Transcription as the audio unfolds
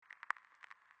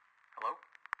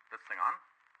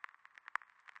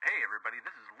everybody.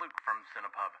 This is Luke from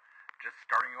Cinepub. Just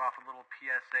starting you off with a little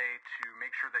PSA to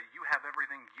make sure that you have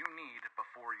everything you need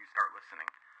before you start listening.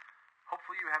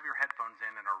 Hopefully you have your headphones in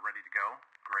and are ready to go.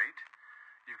 Great.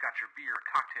 You've got your beer,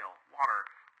 cocktail, water,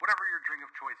 whatever your drink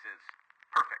of choice is.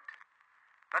 Perfect.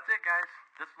 That's it, guys.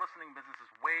 This listening business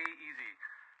is way easy.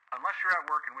 Unless you're at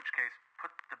work, in which case, put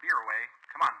the beer away.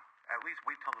 Come on, at least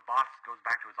wait till the boss goes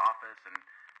back to his office and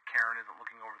Karen isn't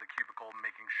looking over the cubicle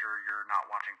making sure you're not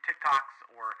watching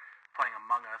TikToks or playing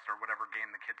Among Us or whatever game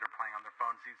the kids are playing on their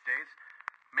phones these days.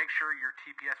 Make sure your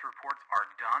TPS reports are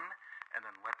done, and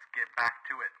then let's get back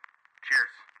to it.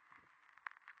 Cheers.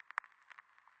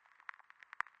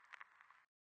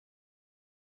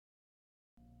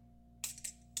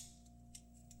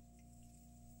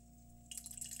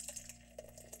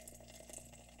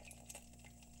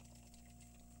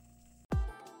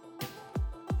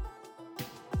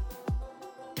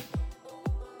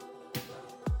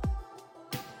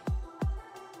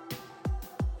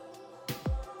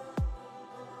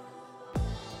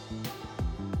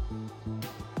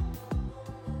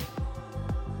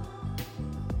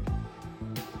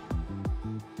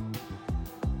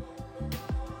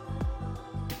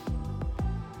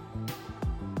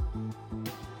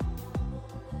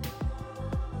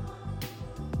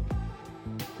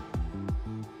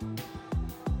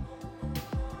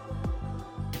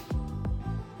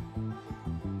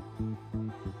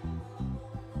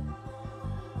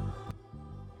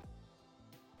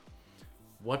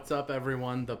 What's up,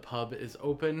 everyone? The pub is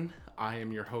open. I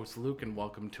am your host, Luke, and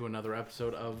welcome to another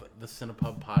episode of the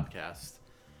Cinepub Podcast.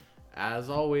 As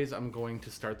always, I'm going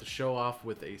to start the show off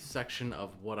with a section of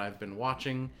what I've been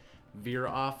watching, veer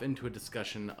off into a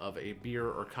discussion of a beer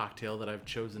or cocktail that I've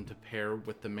chosen to pair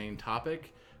with the main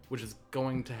topic, which is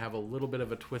going to have a little bit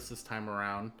of a twist this time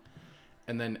around,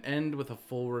 and then end with a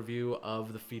full review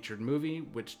of the featured movie,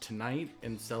 which tonight,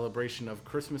 in celebration of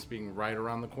Christmas being right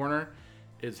around the corner,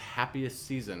 is Happiest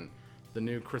Season, the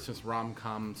new Christmas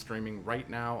rom-com streaming right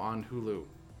now on Hulu.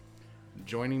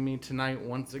 Joining me tonight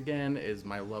once again is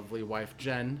my lovely wife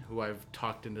Jen, who I've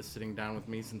talked into sitting down with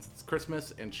me since it's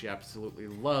Christmas, and she absolutely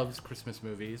loves Christmas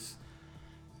movies,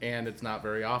 and it's not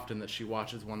very often that she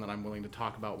watches one that I'm willing to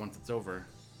talk about once it's over.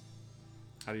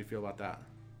 How do you feel about that?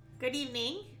 Good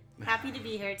evening. Happy to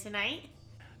be here tonight.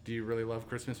 Do you really love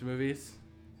Christmas movies?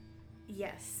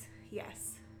 Yes.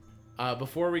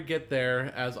 Before we get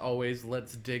there, as always,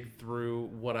 let's dig through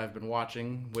what I've been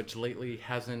watching, which lately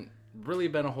hasn't really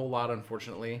been a whole lot,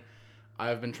 unfortunately.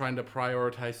 I've been trying to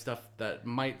prioritize stuff that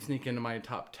might sneak into my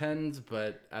top 10s,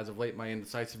 but as of late, my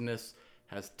indecisiveness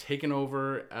has taken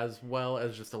over, as well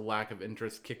as just a lack of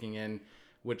interest kicking in,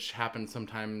 which happens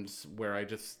sometimes where I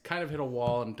just kind of hit a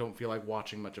wall and don't feel like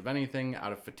watching much of anything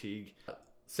out of fatigue.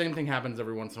 Same thing happens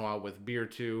every once in a while with beer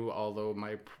too, although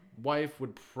my wife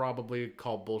would probably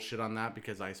call bullshit on that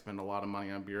because I spend a lot of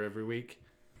money on beer every week.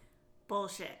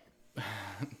 Bullshit.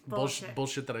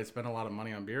 Bullshit that I spend a lot of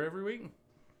money on beer every week?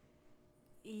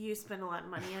 You spend a lot of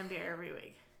money on beer every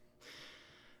week.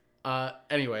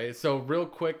 Anyway, so real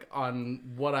quick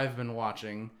on what I've been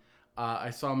watching. I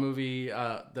saw a movie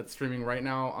that's streaming right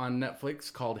now on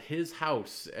Netflix called His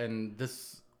House, and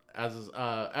this as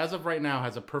of right now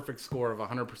has a perfect score of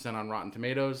 100% on Rotten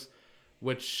Tomatoes,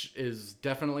 which is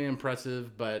definitely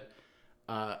impressive, but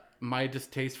my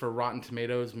distaste for Rotten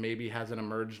Tomatoes maybe hasn't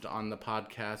emerged on the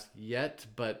podcast yet,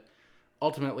 but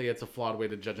ultimately it's a flawed way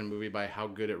to judge a movie by how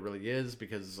good it really is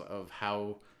because of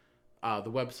how the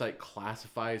website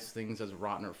classifies things as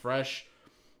rotten or fresh,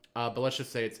 but let's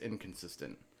just say it's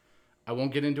inconsistent. I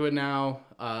won't get into it now,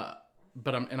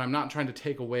 but I'm not trying to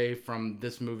take away from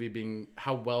this movie being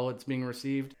how well it's being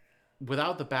received.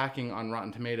 Without the backing on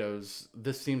Rotten Tomatoes,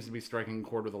 this seems to be striking a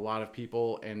chord with a lot of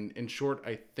people. And in short,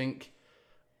 I think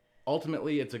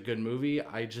ultimately it's a good movie.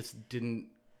 I just didn't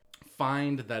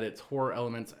find that its horror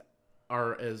elements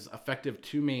are as effective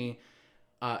to me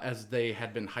as they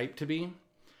had been hyped to be.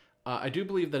 I do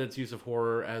believe that its use of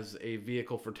horror as a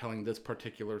vehicle for telling this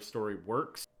particular story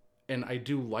works. And I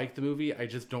do like the movie. I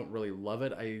just don't really love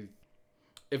it.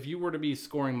 If you were to be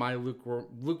scoring my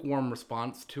lukewarm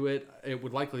response to it, it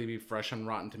would likely be fresh on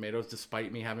Rotten Tomatoes,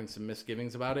 despite me having some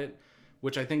misgivings about it,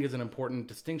 which I think is an important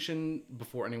distinction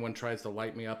before anyone tries to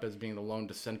light me up as being the lone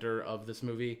dissenter of this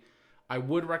movie. I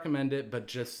would recommend it, but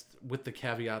just with the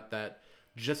caveat that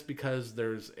just because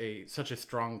there's such a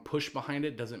strong push behind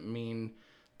it doesn't mean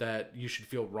that you should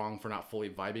feel wrong for not fully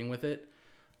vibing with it.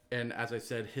 And as I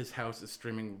said, His House is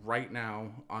streaming right now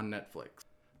on Netflix.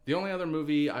 The only other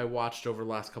movie I watched over the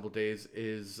last couple days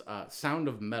is Sound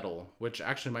of Metal, which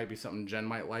actually might be something Jen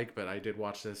might like, but I did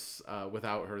watch this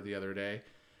without her the other day.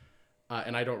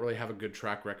 And I don't really have a good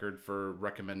track record for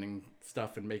recommending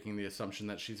stuff and making the assumption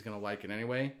that she's going to like it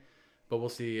anyway. But we'll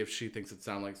see if she thinks it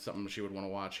sounds like something she would want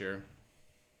to watch here.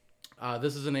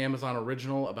 This is an Amazon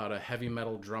original about a heavy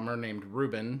metal drummer named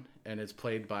Ruben, and is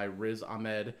played by Riz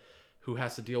Ahmed, who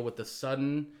has to deal with the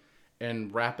sudden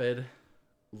and rapid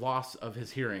loss of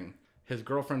his hearing. His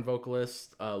girlfriend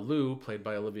vocalist, Lou, played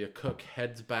by Olivia Cook,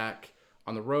 heads back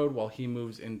on the road while he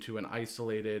moves into an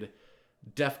isolated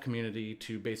deaf community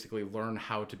to basically learn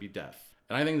how to be deaf.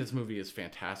 And I think this movie is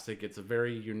fantastic. It's a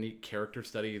very unique character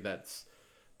study that's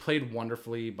played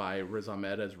wonderfully by Riz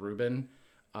Ahmed as Ruben,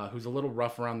 who's a little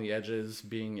rough around the edges,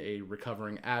 being a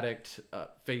recovering addict,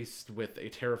 faced with a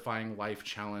terrifying life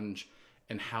challenge,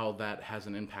 and how that has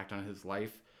an impact on his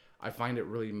life. I find it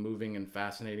really moving and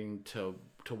fascinating to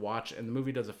watch, and the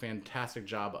movie does a fantastic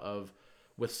job of,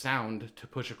 with sound, to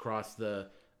push across the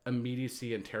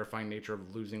immediacy and terrifying nature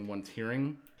of losing one's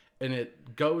hearing. And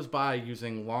it goes by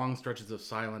using long stretches of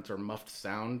silence or muffled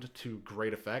sound to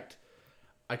great effect.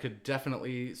 I could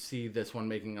definitely see this one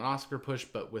making an Oscar push,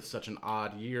 but with such an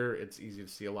odd year, it's easy to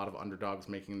see a lot of underdogs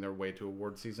making their way to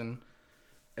award season.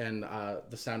 And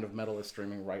The Sound of Metal is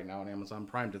streaming right now on Amazon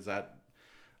Prime. Does that...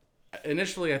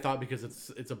 Initially, I thought because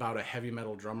it's about a heavy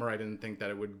metal drummer, I didn't think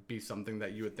that it would be something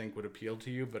that you would think would appeal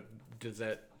to you, but does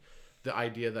that... The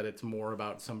idea that it's more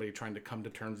about somebody trying to come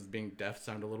to terms with being deaf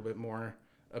sound a little bit more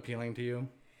appealing to you?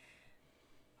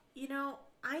 You know,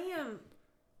 I am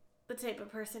the type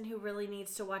of person who really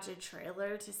needs to watch a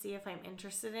trailer to see if I'm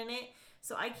interested in it.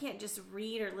 So I can't just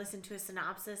read or listen to a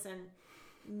synopsis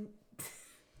and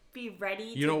be ready to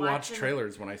watch. You don't watch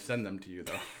trailers when I send them to you,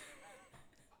 though.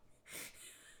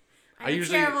 I'm a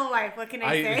terrible wife. What can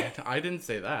I say? I didn't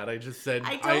say that. I just said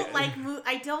I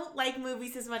don't like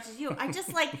movies as much as you. I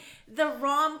just like the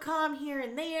rom-com here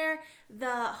and there, the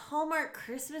Hallmark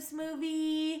Christmas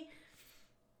movie.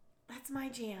 That's my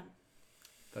jam.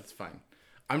 That's fine.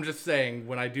 I'm just saying,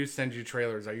 when I do send you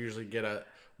trailers, I usually get a,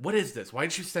 what is this? Why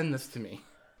did you send this to me?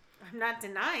 I'm not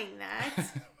denying that.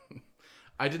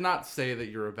 I did not say that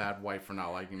you're a bad wife for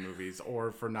not liking movies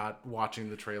or for not watching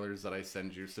the trailers that I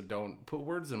send you, so don't put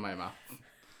words in my mouth.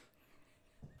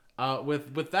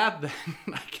 With that, then,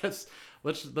 I guess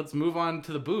let's move on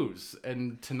to the booze.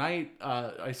 And tonight,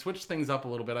 I switched things up a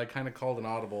little bit. I kind of called an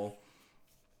audible.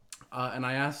 And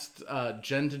I asked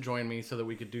Jen to join me so that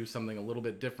we could do something a little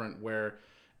bit different, where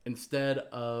instead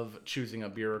of choosing a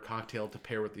beer or cocktail to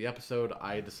pair with the episode,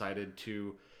 I decided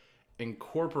to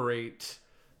incorporate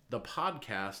the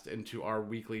podcast into our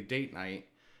weekly date night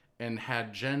and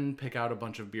had Jen pick out a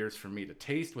bunch of beers for me to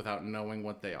taste without knowing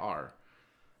what they are.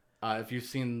 If you've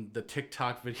seen the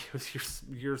TikTok videos,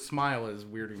 your smile is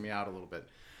weirding me out a little bit.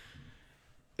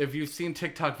 If you've seen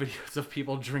TikTok videos of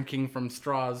people drinking from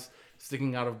straws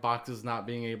sticking out of boxes, not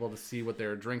being able to see what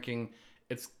they're drinking,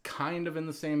 it's kind of in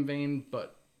the same vein,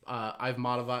 but I've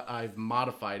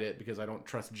modified it because I don't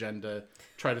trust Jen to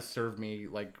try to serve me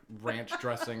like ranch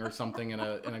dressing or something in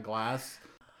a glass.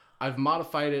 I've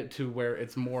modified it to where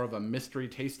it's more of a mystery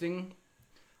tasting,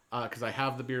 because I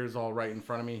have the beers all right in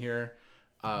front of me here.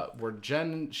 Where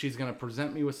Jen, she's going to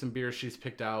present me with some beers she's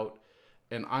picked out,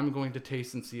 and I'm going to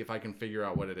taste and see if I can figure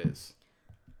out what it is.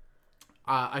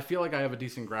 I feel like I have a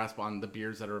decent grasp on the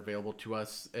beers that are available to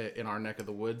us in our neck of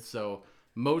the woods, so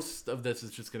most of this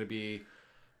is just going to be,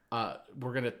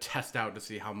 we're going to test out to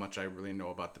see how much I really know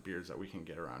about the beers that we can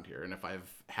get around here, and if I've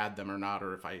had them or not,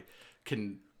 or if I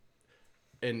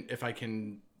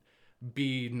can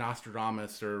be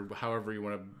Nostradamus, or however you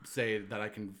want to say that I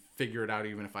can figure it out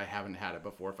even if I haven't had it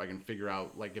before, if I can figure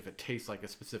out like if it tastes like a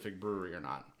specific brewery or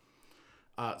not.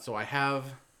 So I have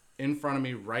in front of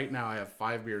me right now, I have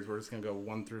 5 beers. We're just going to go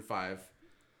 1 through 5.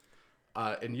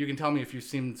 And you can tell me if you've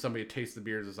seen somebody taste the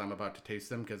beers as I'm about to taste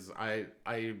them, because I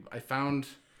found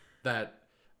that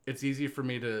it's easy for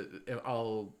me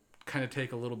I'll kind of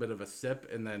take a little bit of a sip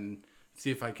and then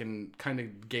see if I can kind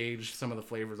of gauge some of the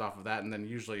flavors off of that. And then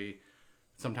usually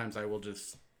sometimes I will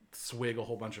just swig a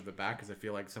whole bunch of it back, because I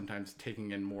feel like sometimes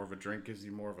taking in more of a drink gives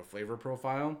you more of a flavor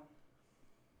profile.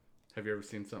 Have you ever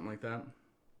seen something like that?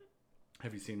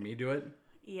 Have you seen me do it?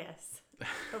 Yes.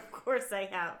 Of course I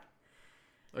have.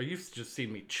 Oh, you've just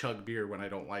seen me chug beer when I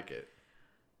don't like it.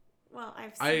 Well,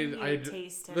 I've seen you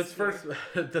taste test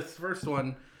this first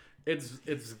one, it's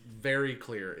very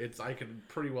clear. I can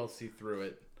pretty well see through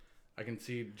it. I can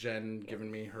see Jen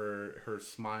giving me her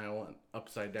smile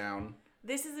upside down.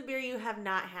 This is a beer you have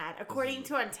not had. According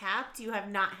to Untapped, you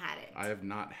have not had it. I have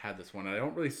not had this one. I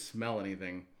don't really smell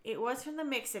anything. It was from the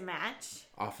Mix and Match.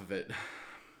 Off of it.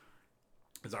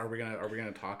 Are we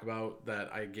gonna talk about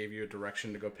that? I gave you a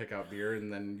direction to go pick out beer,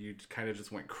 and then you kind of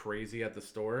just went crazy at the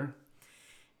store.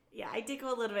 Yeah, I did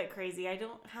go a little bit crazy. I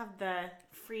don't have the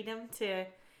freedom to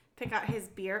pick out his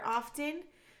beer often,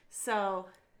 so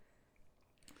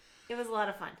it was a lot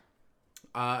of fun.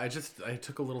 I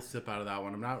took a little sip out of that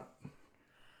one. I'm not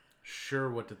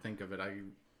sure what to think of it. I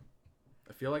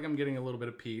feel like I'm getting a little bit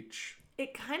of peach.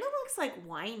 It kind of looks like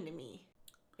wine to me.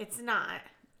 It's not.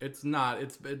 It's not.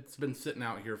 It's been sitting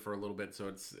out here for a little bit, so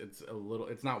it's a little.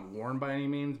 It's not warm by any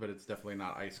means, but it's definitely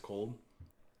not ice cold.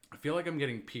 I feel like I'm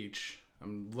getting peach.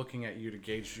 I'm looking at you to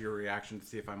gauge your reaction to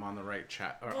see if I'm on the right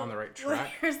on the right track. Well,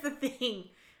 here's the thing.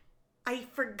 I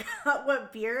forgot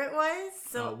what beer it was,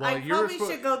 so well, I probably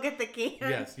should go get the can.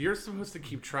 Yes, you're supposed to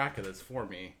keep track of this for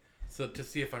me, so to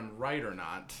see if I'm right or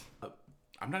not.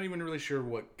 I'm not even really sure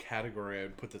what category I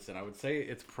would put this in. I would say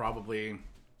it's probably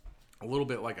a little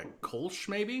bit like a Kolsch,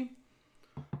 maybe?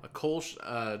 A Kolsch,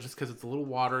 just because it's a little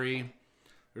watery.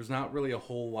 There's not really a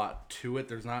whole lot to it.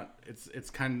 There's not, it's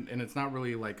kind of, and it's not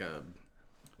really like a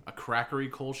crackery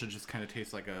Kolsch. It just kind of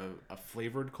tastes like a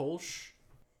flavored Kolsch.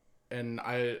 And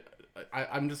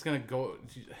I'm just going to go,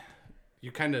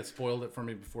 you kind of spoiled it for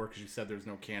me before because you said there's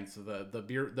no can. So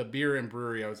the beer and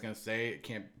brewery, I was going to say, it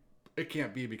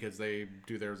can't be because they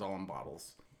do theirs all in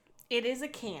bottles. It is a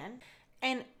can.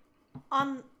 And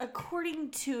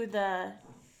according to the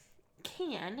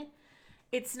can,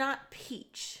 it's not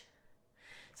peach.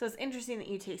 So it's interesting that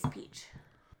you taste peach.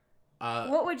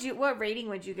 What rating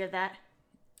would you give that?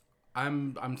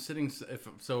 I'm sitting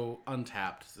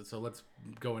Untapped. So let's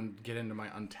go and get into my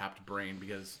Untapped brain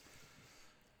because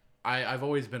I've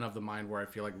always been of the mind where I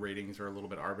feel like ratings are a little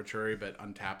bit arbitrary, but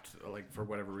Untapped, like for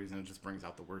whatever reason, it just brings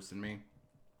out the worst in me.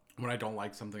 When I don't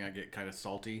like something, I get kind of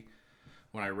salty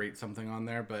when I rate something on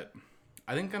there, but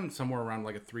I think I'm somewhere around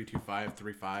like a 3.25,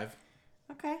 3.5.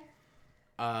 Okay.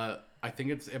 I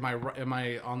think it's am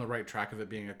I on the right track of it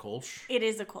being a Kolsch? It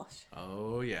is a Kolsch.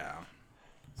 Oh yeah.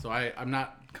 So I'm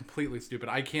not completely stupid.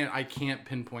 I can't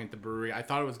pinpoint the brewery. I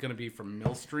thought it was going to be from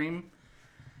Millstream.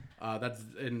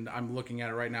 And I'm looking at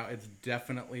it right now. It's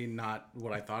definitely not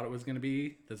what I thought it was going to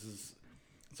be. This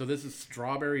is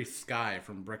Strawberry Sky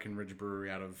from Breckenridge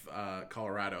Brewery out of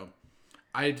Colorado.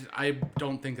 I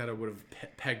don't think that I would have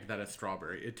pegged that as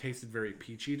strawberry. It tasted very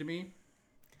peachy to me.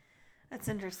 That's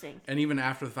interesting. And even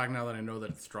after the fact, now that I know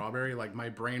that it's strawberry, like my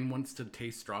brain wants to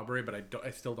taste strawberry, but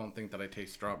I still don't think that I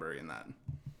taste strawberry in that.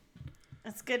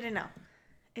 That's good to know.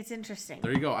 It's interesting.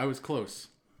 There you go. I was close.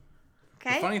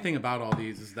 Okay. The funny thing about all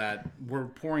these is that we're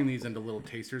pouring these into little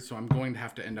tasters, so I'm going to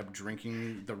have to end up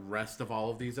drinking the rest of all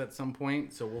of these at some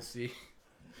point. So we'll see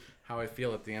how I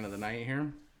feel at the end of the night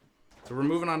here. So we're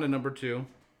moving on to number 2,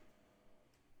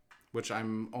 which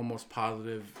I'm almost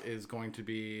positive is going to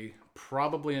be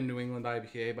probably a New England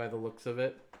IPA by the looks of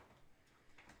it.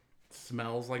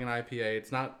 Smells like an IPA.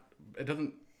 It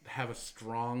doesn't have a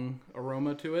strong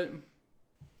aroma to it,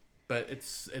 but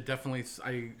it definitely,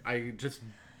 I just,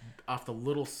 off the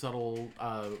little subtle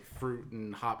fruit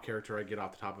and hop character I get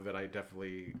off the top of it, it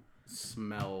definitely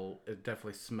smells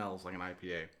like an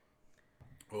IPA.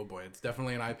 Oh boy, it's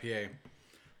definitely an IPA.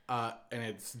 And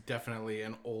it's definitely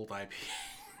an old IPA.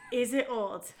 Is it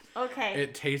old? Okay.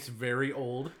 It tastes very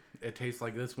old. It tastes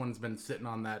like this one's been sitting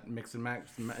on that mix and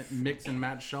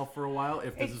match shelf for a while.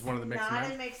 If this is one of the mix and match. It's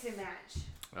not a mix and match.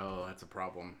 Oh, that's a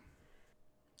problem.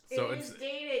 So it's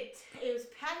dated. It was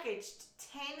packaged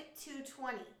 10/2/20.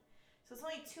 So it's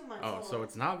only 2 months old. Oh, so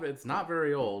it's not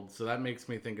very old. So that makes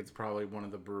me think it's probably one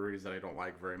of the breweries that I don't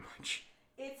like very much.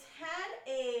 It's had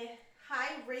a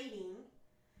high rating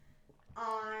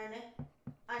on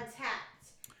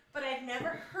Untapped, but I've never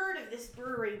heard of this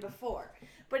brewery before.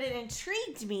 But it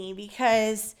intrigued me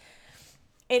because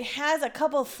it has a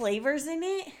couple flavors in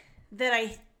it that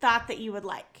I thought that you would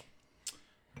like.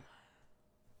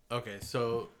 Okay,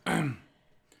 so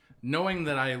knowing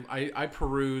that I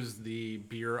peruse the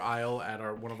beer aisle at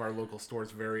one of our local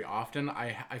stores very often,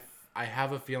 I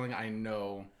have a feeling I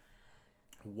know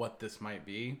what this might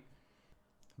be.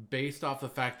 Based off the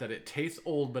fact that it tastes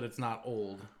old, but it's not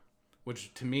old,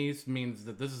 which to me means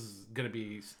that this is going to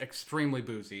be extremely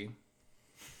boozy.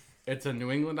 It's a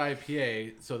New England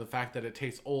IPA, so the fact that it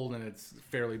tastes old and it's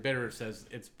fairly bitter says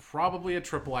it's probably a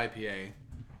triple IPA.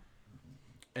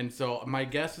 And so my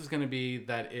guess is going to be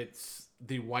that it's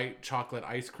the white chocolate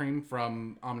ice cream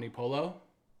from Omnipolo.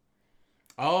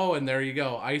 Oh, and there you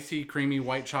go. Icy, creamy,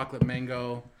 white chocolate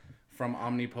mango from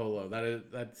Omnipolo.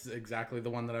 That's exactly the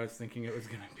one that I was thinking it was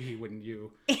going to be when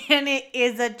you... And it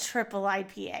is a triple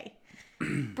IPA.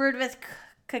 Brewed with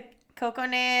cocoa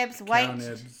nibs,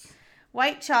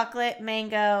 white chocolate,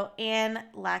 mango, and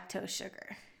lactose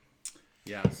sugar.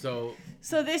 Yeah, so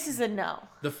this is a no.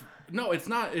 No, it's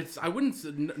not. I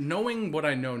wouldn't. Knowing what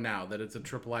I know now, that it's a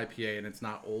triple IPA and it's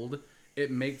not old, it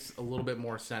makes a little bit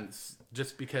more sense.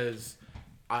 Just because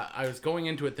I was going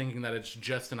into it thinking that it's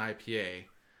just an IPA,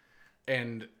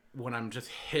 and when I'm just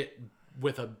hit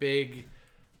with a big,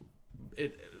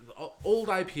 old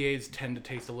IPAs tend to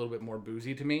taste a little bit more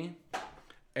boozy to me,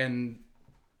 and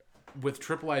with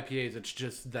triple IPAs, it's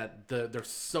just that there's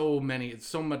so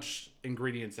much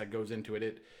ingredients that goes into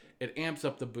it. It amps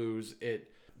up the booze.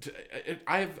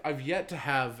 I've yet to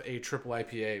have a triple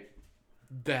IPA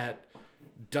that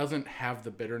doesn't have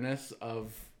the bitterness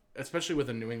of, especially with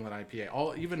a New England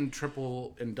IPA. Even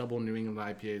triple and double New England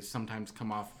IPAs sometimes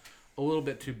come off a little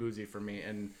bit too boozy for me,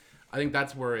 and I think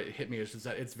that's where it hit me. Is just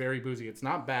that it's very boozy. It's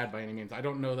not bad by any means. I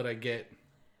don't know that I get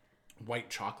white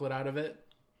chocolate out of it.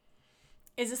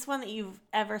 Is this one that you've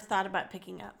ever thought about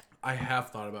picking up? I have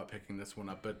thought about picking this one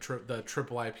up, but the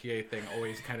triple IPA thing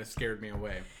always kind of scared me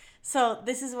away. So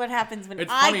this is what happens when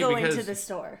I go into the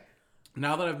store.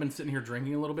 Now that I've been sitting here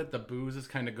drinking a little bit, the booze is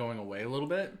kind of going away a little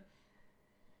bit.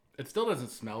 It still doesn't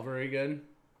smell very good.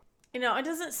 You know, it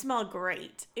doesn't smell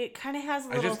great. It kind of has a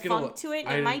little funk to it.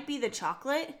 It might be the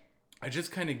chocolate. I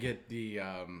just kind of get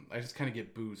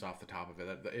booze off the top of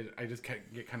it. I just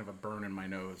get kind of a burn in my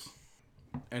nose.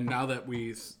 And now that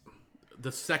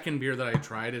the second beer that I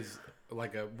tried is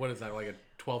like a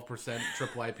 12%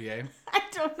 triple IPA. I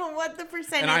don't know what the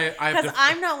percent is, because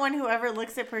I'm not one who ever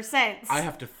looks at percents. I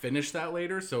have to finish that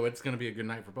later, so it's going to be a good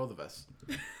night for both of us.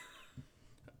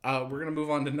 We're going to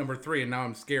move on to number 3, and now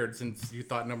I'm scared since you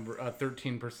thought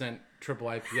 13% triple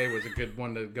IPA was a good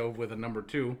one to go with a number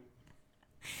 2.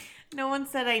 No one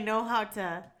said I know how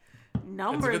to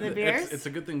number the beers. It's a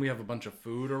good thing we have a bunch of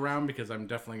food around, because I'm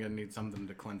definitely going to need something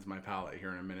to cleanse my palate here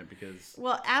in a minute. Because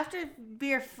after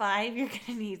beer 5, you're going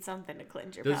to need something to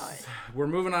cleanse your palate. We're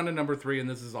moving on to number 3, and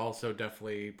this is also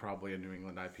definitely probably a New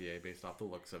England IPA based off the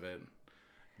looks of it.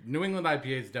 New England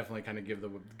IPAs definitely kind of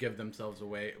give themselves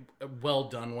away. Well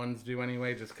done ones do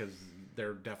anyway, just because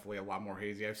they're definitely a lot more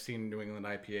hazy. I've seen New England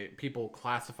IPA. People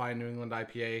classify New England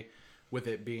IPA with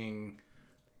it being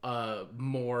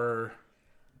more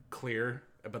clear,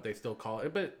 but they still call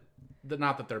it. But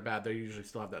not that they're bad. They usually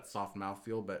still have that soft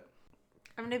mouthfeel. But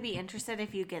I'm gonna be interested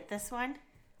if you get this one.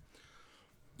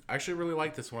 I actually really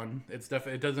like this one. It's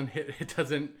definitely it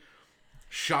doesn't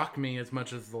shock me as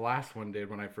much as the last one did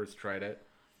when I first tried it.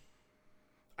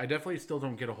 I definitely still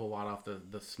don't get a whole lot off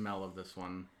the smell of this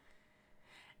one.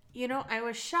 You know, I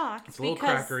was shocked it's a little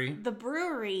crackery. The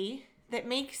brewery that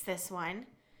makes this one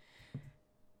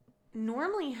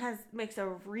normally makes a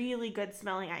really good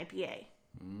smelling IPA.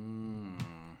 Am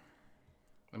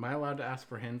I allowed to ask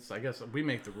for hints? I guess we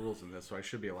make the rules in this, so I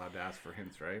should be allowed to ask for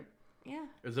hints, right? Yeah.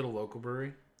 Is it a local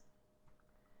brewery?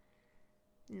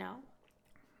 No.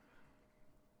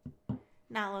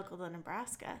 Not local to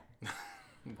Nebraska.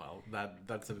 Well,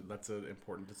 that's an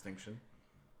important distinction.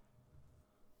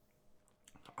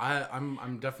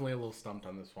 I'm definitely a little stumped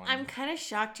on this one. I'm kind of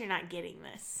shocked you're not getting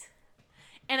this.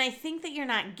 And I think that you're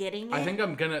not getting it. I think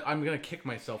I'm gonna kick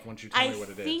myself once you tell me what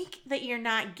it is. I think that you're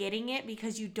not getting it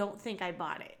because you don't think I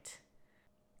bought it.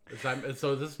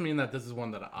 So does this mean that this is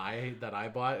one that I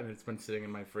bought and it's been sitting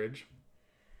in my fridge?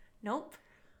 Nope.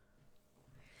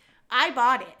 I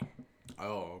bought it.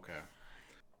 Oh, okay.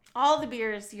 All the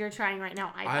beers you're trying right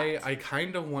now, I bought. I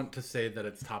kind of want to say that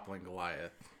it's Toppling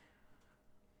Goliath,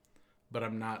 but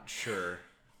I'm not sure.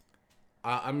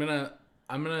 I'm gonna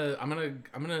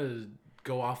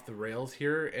go off the rails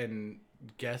here and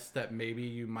guess that maybe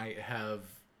you might have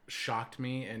shocked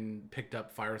me and picked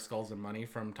up Fire Skulls and Money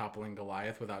from Toppling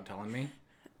Goliath without telling me.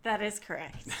 That is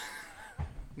correct.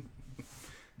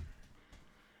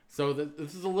 So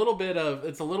this is a little bit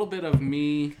of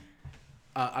me.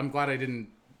 I'm glad I didn't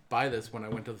buy this when I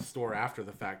went to the store after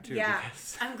the fact too. Yeah,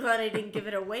 I'm glad I didn't give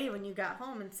it away when you got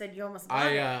home and said you almost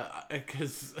bought it.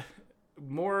 Because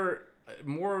more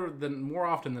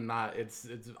often than not, it's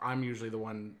I'm usually the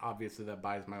one obviously that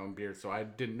buys my own beer, so I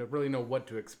didn't really know what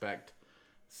to expect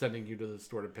sending you to the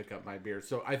store to pick up my beer.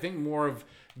 So I think more of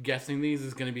guessing these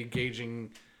is going to be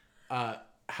gauging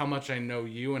how much I know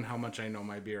you and how much I know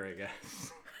my beer, I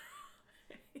guess.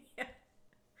 Yeah.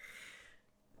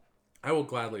 I will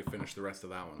gladly finish the rest of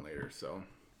that one later, so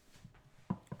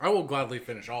I will gladly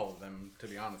finish all of them, to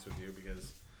be honest with you,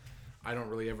 because I don't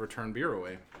really ever turn beer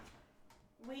away.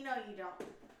 We know you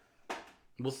don't.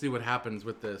 We'll see what happens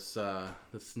with this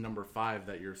this number 5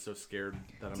 that you're so scared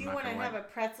that I'm not going to like. Do you want to have a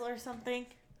pretzel or something?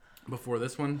 Before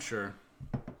this one? Sure.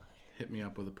 Hit me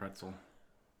up with a pretzel.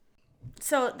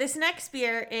 So this next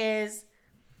beer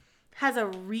has a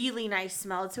really nice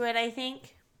smell to it, I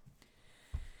think.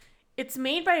 It's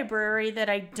made by a brewery that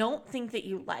I don't think that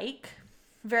you like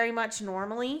very much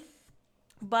normally,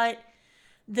 but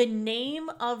the name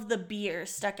of the beer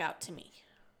stuck out to me.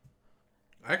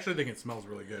 I actually think it smells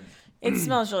really good. It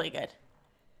smells really good.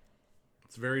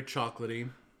 It's very chocolatey.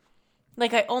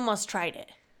 Like, I almost tried it.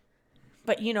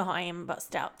 But you know how I am about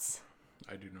stouts.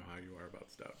 I do know how you are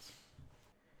about stouts.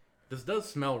 This does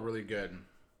smell really good.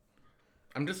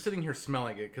 I'm just sitting here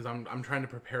smelling it because I'm trying to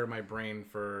prepare my brain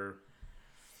for,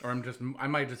 or I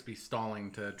might just be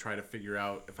stalling to try to figure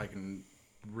out if I can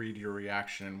read your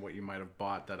reaction and what you might have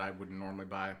bought that I wouldn't normally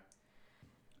buy.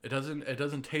 It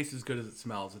doesn't taste as good as it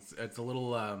smells. It's a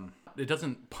little it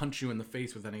doesn't punch you in the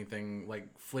face with anything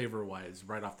like flavor wise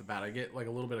right off the bat. I get like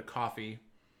a little bit of coffee,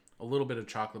 a little bit of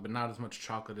chocolate, but not as much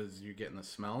chocolate as you get in the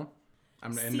smell.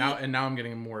 Now I'm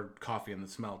getting more coffee in the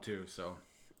smell too. So,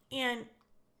 and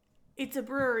it's a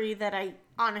brewery that I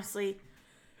honestly,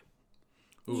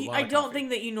 I don't coffee. think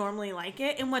that you normally like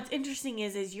it. And what's interesting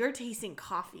is you're tasting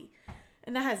coffee,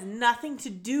 and that has nothing to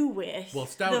do with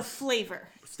the flavor.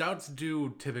 Stouts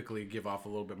do typically give off a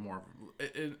little bit more,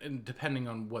 and depending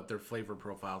on what their flavor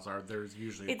profiles are, there's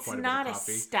usually quite a bit of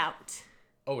coffee. It's not a stout.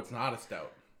 Oh, it's not a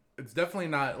stout. It's definitely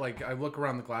not, like, I look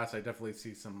around the glass, I definitely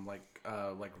see some, like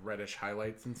reddish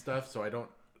highlights and stuff, so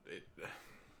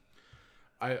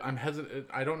I'm hesitant.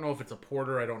 I don't know if it's a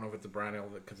porter, I don't know if it's a brown ale,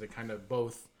 because they kind of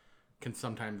both can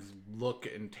sometimes look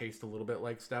and taste a little bit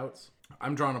like stouts.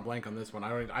 I'm drawing a blank on this one.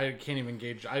 I can't even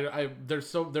gauge.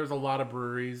 There's a lot of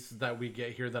breweries that we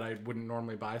get here that I wouldn't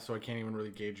normally buy, so I can't even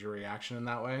really gauge your reaction in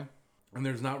that way. And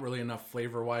there's not really enough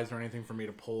flavor-wise or anything for me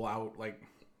to pull out, like...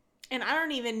 And I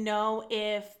don't even know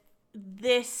if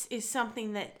this is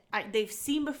something that they've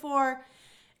seen before.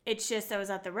 It's just I was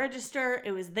at the register,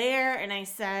 it was there, and I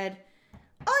said,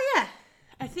 oh yeah,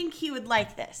 I think he would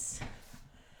like this.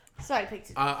 So I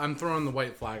picked it. I'm throwing the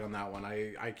white flag on that one.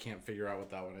 I can't figure out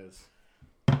what that one is.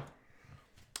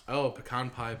 Oh, pecan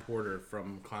pie porter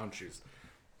from Clown Shoes.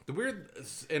 The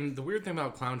weird thing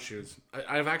about Clown Shoes,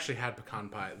 I've actually had the pecan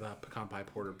pie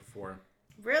porter before.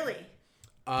 Really?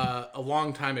 A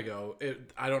long time ago.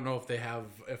 I don't know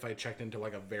if I checked into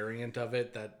like a variant of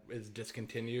it that is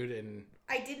discontinued. And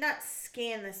I did not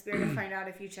scan this beer to find out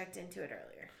if you checked into it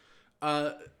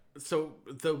earlier. So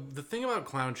the thing about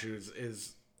Clown Shoes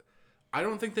is, I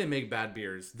don't think they make bad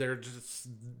beers. They're just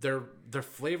their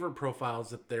flavor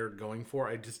profiles that they're going for,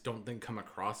 I just don't think come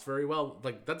across very well.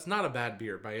 Like, that's not a bad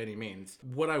beer by any means.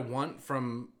 What I want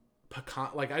from pecan,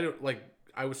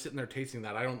 I was sitting there tasting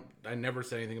that. I never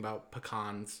said anything about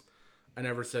pecans. I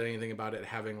never said anything about it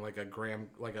having like a graham,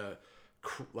 like a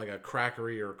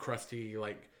crackery or crusty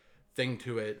like thing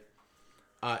to it.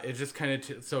 It just kind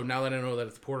of so now that I know that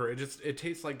it's porter, it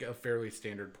tastes like a fairly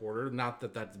standard porter. Not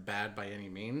that that's bad by any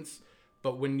means.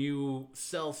 But when you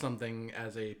sell something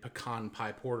as a pecan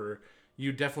pie porter,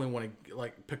 you definitely want to,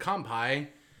 like, pecan pie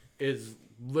is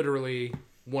literally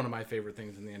one of my favorite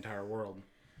things in the entire world.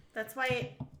 That's why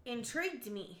it intrigued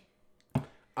me.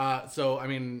 So, I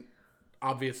mean,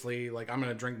 obviously, like, I'm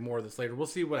going to drink more of this later. We'll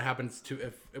see what happens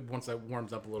if once it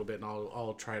warms up a little bit, and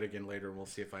I'll try it again later. We'll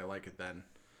see if I like it then.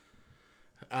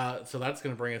 So that's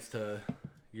going to bring us to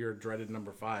your dreaded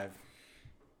number 5.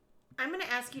 I'm going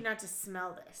to ask you not to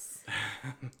smell this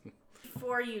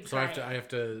before you try it. So I have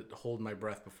to hold my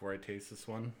breath before I taste this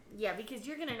one? Yeah, because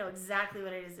you're going to know exactly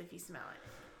what it is if you smell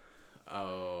it.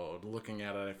 Oh, looking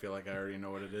at it, I feel like I already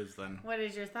know what it is then. What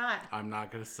is your thought? I'm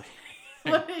not going to say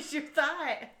anything. What is your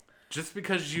thought? Just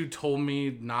because you told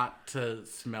me not to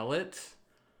smell it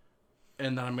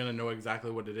and that I'm going to know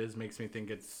exactly what it is makes me think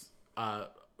it's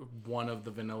one of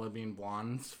the vanilla bean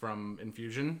blondes from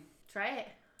Infusion. Try it.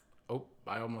 Oh,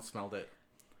 I almost smelled it.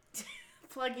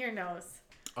 Plug your nose.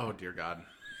 Oh, dear God.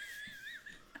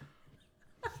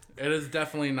 It is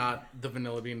definitely not the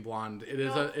vanilla bean blonde.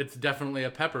 It's definitely a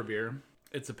pepper beer.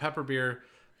 It's a pepper beer.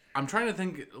 I'm trying to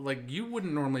think, like, you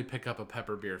wouldn't normally pick up a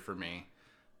pepper beer for me.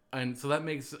 And so that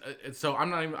makes so I'm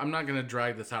not going to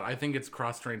drag this out. I think it's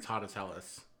Cross Train's Hottest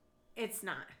Hellas. It's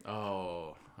not.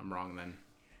 Oh, I'm wrong then.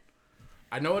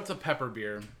 I know it's a pepper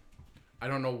beer. I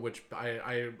don't know which.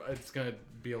 It's gonna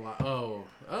be a lot. Oh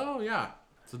yeah.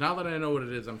 So now that I know what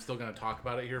it is, I'm still gonna talk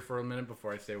about it here for a minute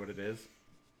before I say what it is.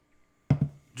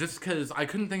 Just because I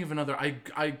couldn't think of another.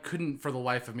 I couldn't for the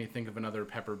life of me think of another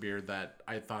pepper beer that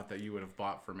I thought that you would have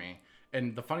bought for me.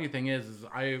 And the funny thing is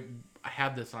I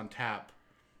had this on tap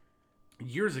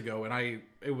years ago, and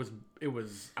it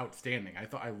was outstanding.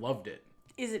 I loved it.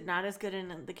 Is it not as good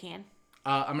in the can?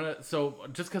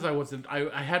 Just because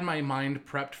I had my mind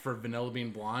prepped for vanilla bean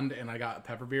blonde and I got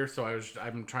pepper beer, so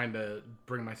I'm trying to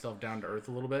bring myself down to earth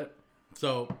a little bit.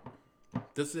 So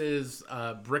this is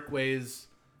Brickway's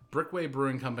Brickway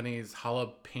Brewing Company's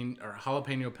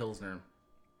jalapeno Pilsner.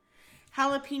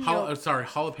 Jalapeno.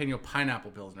 Jalapeno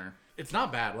Pineapple Pilsner. It's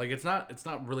not bad. Like, it's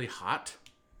not really hot.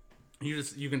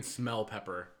 You can smell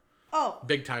pepper. Oh.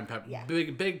 Big time pepper. Yeah.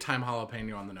 Big time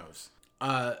jalapeno on the nose.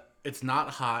 It's not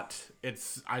hot.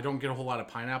 I don't get a whole lot of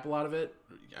pineapple out of it.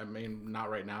 I mean, not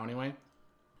right now anyway.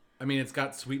 I mean, it's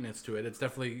got sweetness to it. It's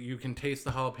definitely, you can taste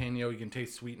the jalapeno, you can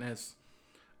taste sweetness.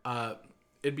 I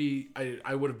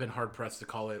would have been hard pressed to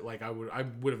call it, like, I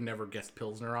would have never guessed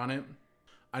Pilsner on it.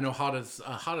 I know Hot as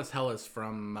Hellas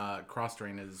from Cross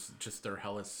Drain is just their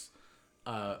Hellas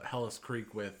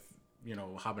Creek with,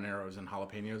 habaneros and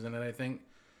jalapenos in it, I think.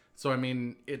 So, I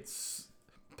mean,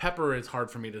 pepper is hard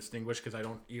for me to distinguish because I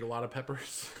don't eat a lot of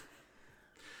peppers.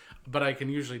 But I can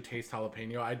usually taste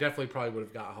jalapeno. I definitely probably would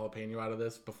have got jalapeno out of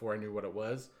this before I knew what it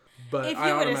was. But if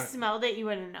you would have smelled it, you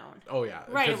would have known. Oh, yeah.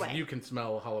 Right Because away. you can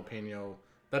smell jalapeno.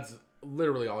 That's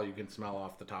literally all you can smell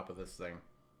off the top of this thing.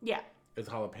 Yeah. Is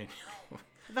jalapeno.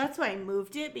 That's why I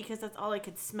moved it, because that's all I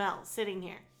could smell sitting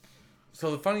here. So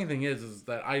the funny thing is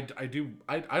that I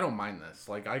don't mind this.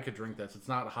 Like, I could drink this. It's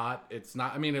not hot. It's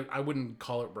not, I mean, I wouldn't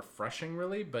call it refreshing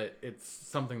really, but it's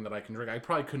something that I can drink. I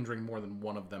probably couldn't drink more than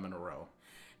one of them in a row.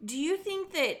 Do you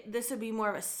think that this would be more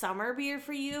of a summer beer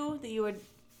for you, that you would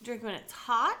drink when it's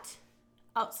hot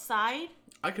outside?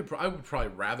 I would probably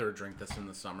rather drink this in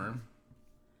the summer,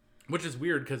 which is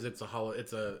weird because it's a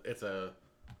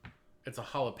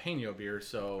jalapeno beer.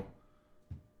 So,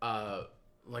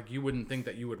 like, you wouldn't think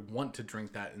that you would want to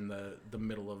drink that in the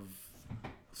middle of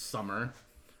summer,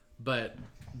 but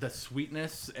the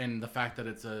sweetness and the fact that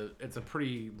it's a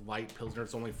pretty light Pilsner.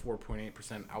 It's only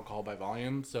 4.8% alcohol by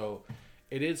volume, so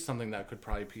it is something that could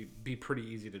probably be pretty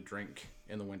easy to drink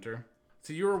in the winter.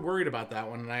 So you were worried about that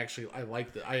one, and I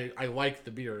like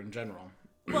the beer in general.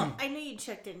 Well, I know you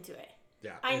checked into it.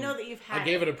 Yeah. I know that you've had it. I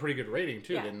gave it a pretty good rating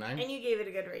too, didn't I? And you gave it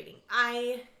a good rating.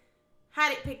 I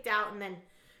had it picked out and then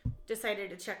decided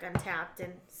to check Untapped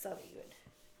and saw that you had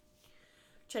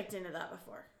checked into that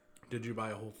before. Did you buy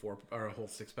a whole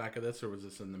 6-pack of this, or was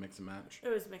this in the mix and match? It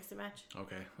was mix and match.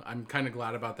 Okay. I'm kind of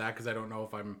glad about that because I don't know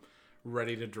if I'm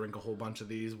ready to drink a whole bunch of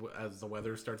these as the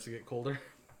weather starts to get colder.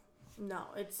 No,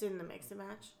 it's in the mix and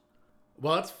match.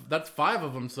 Well, that's 5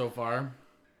 of them so far,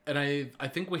 and I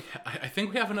think we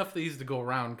have enough of these to go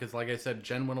around because, like I said,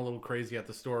 Jen went a little crazy at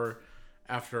the store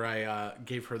after I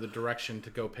gave her the direction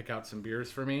to go pick out some beers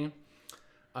for me.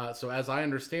 So as I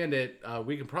understand it,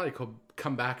 we can probably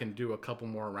come back and do a couple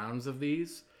more rounds of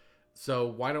these. So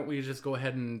why don't we just go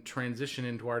ahead and transition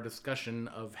into our discussion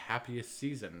of Happiest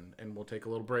Season, and we'll take a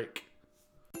little break.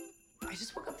 I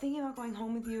just woke up thinking about going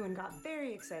home with you and got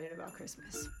very excited about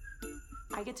Christmas.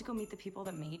 I get to go meet the people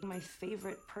that made my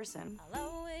favorite person. I'll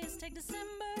always take December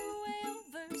way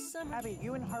over summer. Abby,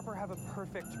 you and Harper have a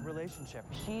perfect relationship.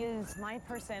 She is my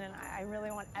person, and I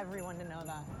really want everyone to know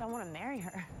that. I want to marry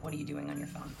her. What are you doing on your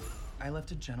phone? I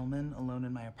left a gentleman alone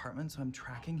in my apartment, so I'm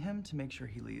tracking him to make sure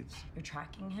he leaves. You're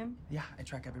tracking him? Yeah, I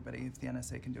track everybody. If the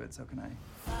NSA can do it, so can I.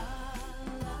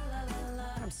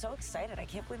 I'm so excited. I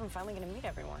can't believe I'm finally going to meet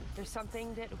everyone. There's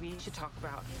something that we should talk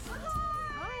about.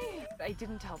 Hi! I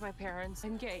didn't tell my parents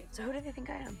I'm gay. So who do they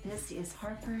think I am? This is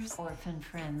Harper's orphan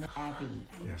friend, Abby.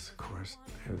 Yes, of course.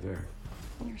 They're there.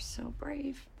 You're so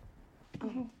brave.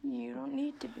 Oh, you don't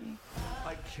need to be.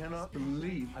 I cannot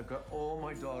believe I've got all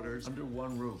my daughters under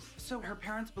one roof. So her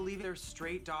parents believe their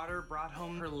straight daughter brought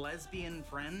home her lesbian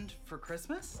friend for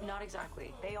Christmas? Not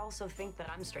exactly. They also think that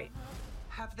I'm straight.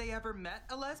 Have they ever met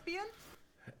a lesbian?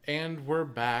 And we're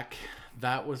back.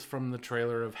 That was from the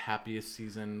trailer of Happiest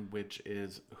Season, which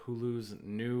is Hulu's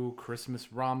new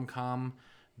Christmas rom-com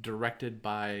directed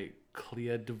by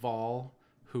Clea Duvall,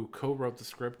 who co-wrote the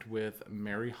script with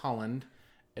Mary Holland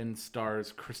and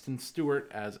stars Kristen Stewart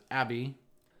as Abby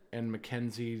and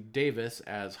Mackenzie Davis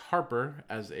as Harper,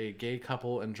 as a gay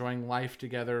couple enjoying life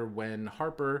together when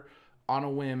Harper, on a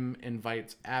whim,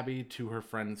 invites Abby to her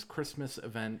friend's Christmas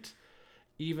event,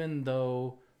 even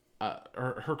though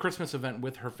her Christmas event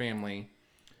with her family,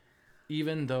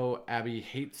 even though Abby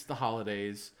hates the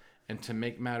holidays. And to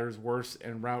make matters worse,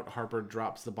 en route, Harper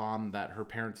drops the bomb that her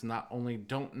parents not only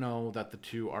don't know that the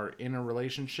two are in a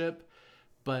relationship,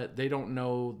 but they don't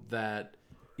know that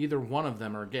either one of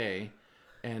them are gay.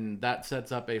 And that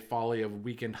sets up a folly of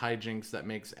weekend hijinks that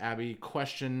makes Abby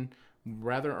question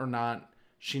whether or not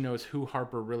she knows who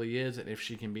Harper really is and if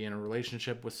she can be in a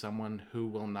relationship with someone who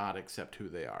will not accept who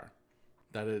they are.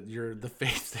 That is the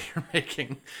face that you're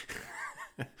making.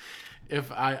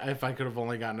 If I could have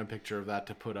only gotten a picture of that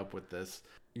to put up with this.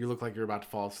 You look like you're about to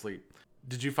fall asleep.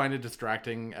 Did you find it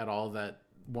distracting at all that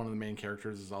one of the main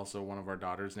characters is also one of our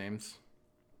daughter's names?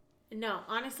 No,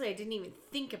 honestly, I didn't even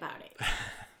think about it.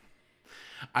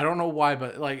 I don't know why,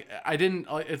 but like I didn't.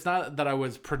 It's not that I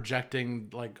was projecting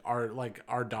like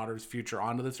our daughter's future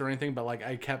onto this or anything, but like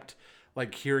I kept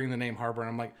like hearing the name Harper, and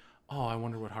I'm like, oh, I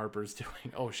wonder what Harper's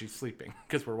doing. Oh, she's sleeping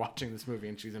because we're watching this movie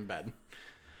and she's in bed.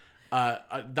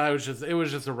 It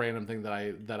was just a random thing that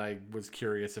I was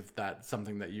curious if that's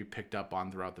something that you picked up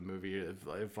on throughout the movie,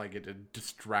 if like it had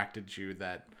distracted you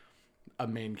that a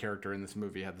main character in this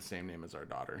movie had the same name as our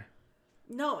daughter.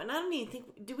 No, and I don't even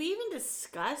think. Do we even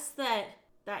discuss that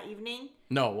evening?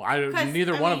 No,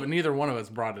 neither one of us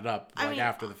brought it up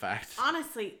after the fact.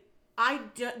 Honestly, I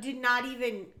did not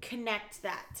even connect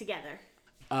that together.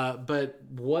 But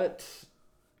what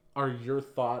are your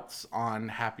thoughts on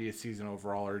Happiest season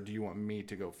overall, or do you want me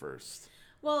to go first?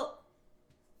 Well,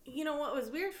 you know what was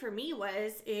weird for me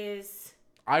is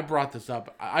I brought this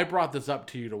up. I brought this up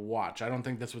to you to watch. I don't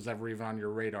think this was ever even on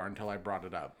your radar until I brought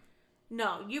it up.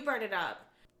 No, you brought it up.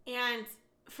 And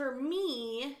for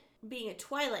me, being a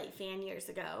Twilight fan years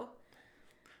ago,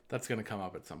 that's going to come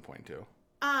up at some point too.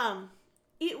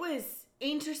 It was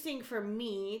interesting for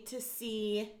me to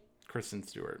see Kristen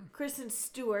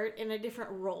Stewart in a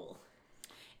different role.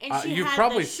 And she you've had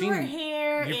probably the short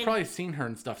hair. You've probably seen her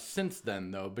and stuff since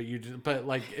then, though. But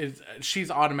she's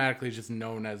automatically just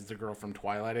known as the girl from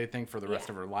Twilight, I think, for the rest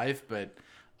of her life. But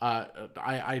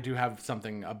I do have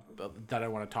something that I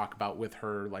want to talk about with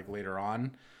her like later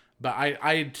on. But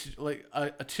I've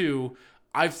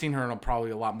seen her in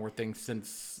probably a lot more things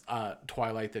since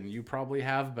Twilight than you probably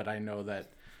have. But I know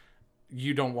that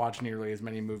you don't watch nearly as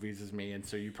many movies as me, and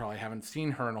so you probably haven't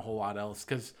seen her in a whole lot else.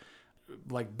 Because,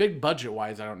 like, big budget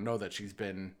wise, I don't know that she's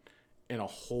been in a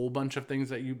whole bunch of things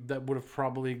that would have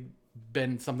probably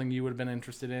been something you would have been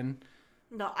interested in.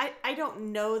 No, I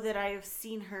don't know that I have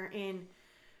seen her in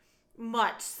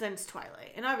much since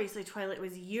Twilight, and obviously Twilight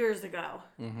was years ago.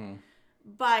 Mm-hmm.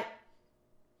 But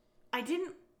I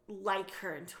didn't like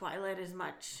her in Twilight as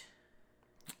much.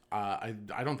 I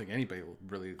don't think anybody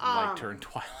really liked her in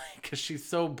Twilight because she's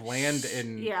so bland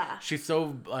and she's so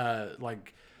but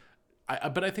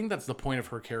I think that's the point of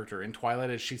her character in Twilight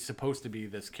is she's supposed to be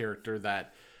this character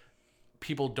that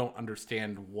people don't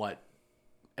understand what,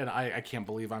 and I can't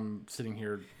believe I'm sitting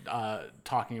here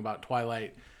talking about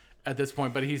Twilight at this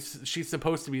point, but she's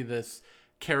supposed to be this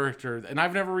character, and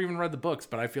I've never even read the books,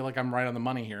 but I feel like I'm right on the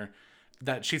money here.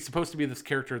 That she's supposed to be this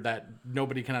character that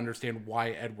nobody can understand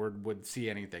why Edward would see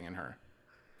anything in her.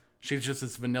 She's just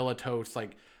this vanilla toast.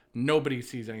 Like, nobody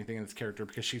sees anything in this character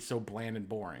because she's so bland and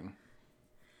boring.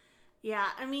 Yeah,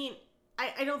 I mean,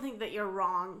 I don't think that you're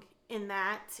wrong in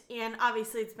that. And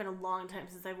obviously it's been a long time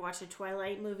since I've watched a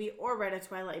Twilight movie or read a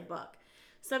Twilight book.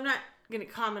 So I'm not going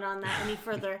to comment on that any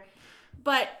further.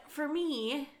 But for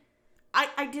me,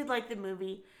 I did like the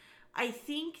movie. I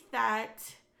think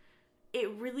that it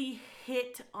really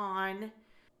hit on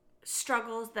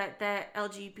struggles that the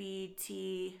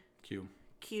LGBTQ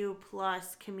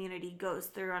plus community goes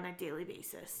through on a daily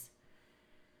basis.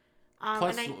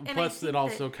 Plus it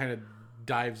also kind of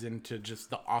dives into just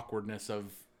the awkwardness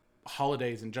of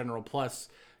holidays in general, plus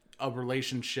a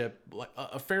relationship, like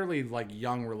a fairly like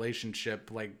young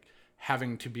relationship, like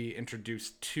having to be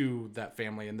introduced to that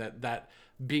family, and that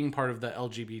being part of the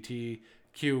LGBTQ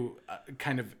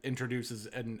kind of introduces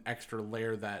an extra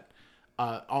layer that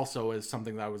also is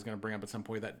something that I was going to bring up at some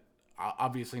point that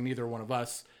obviously neither one of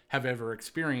us have ever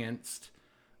experienced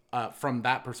from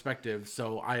that perspective.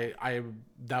 So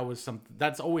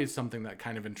that's always something that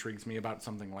kind of intrigues me about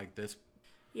something like this.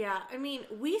 Yeah, I mean,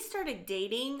 we started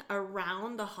dating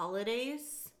around the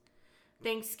holidays,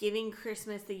 Thanksgiving,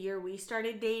 Christmas, the year we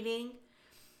started dating.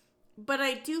 But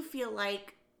I do feel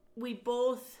like we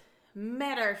both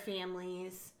met our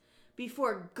families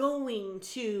before going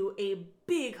to a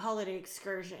big holiday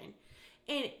excursion.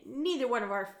 And neither one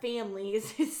of our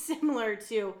families is similar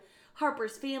to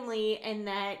Harper's family in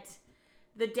that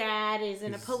the dad is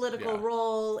in a political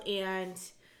role and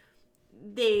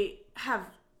they have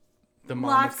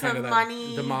lots of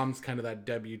money. The mom's kind of that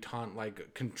debutante,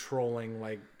 like controlling,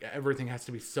 like everything has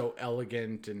to be so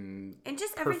elegant and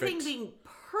just perfect. Everything being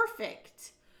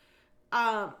perfect.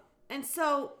 And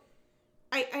so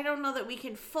I don't know that we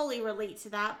can fully relate to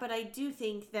that, but I do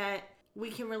think that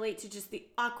we can relate to just the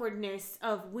awkwardness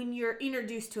of when you're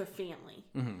introduced to a family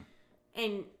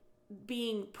and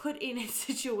being put in a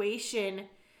situation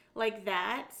like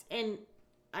that. And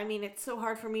I mean, it's so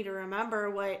hard for me to remember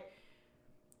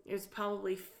it was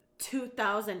probably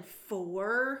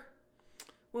 2004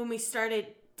 when we started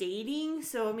dating.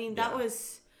 So, I mean, that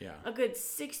was a good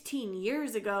 16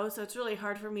 years ago, so it's really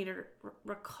hard for me to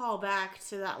recall back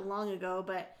to that long ago,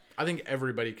 but I think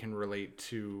everybody can relate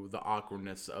to the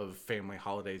awkwardness of family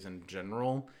holidays in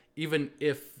general, even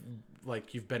if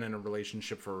like you've been in a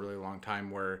relationship for a really long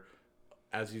time where,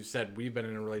 as you said, we've been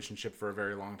in a relationship for a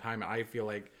very long time. And I feel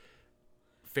like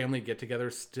family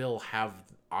get-togethers still have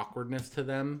awkwardness to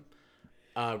them.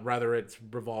 Rather it's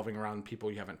revolving around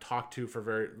people you haven't talked to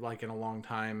for in a long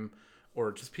time,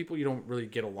 or just people you don't really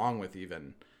get along with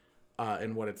even,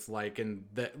 and what it's like. And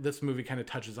this movie kind of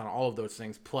touches on all of those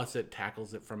things. Plus it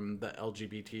tackles it from the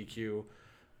LGBTQ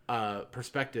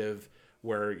perspective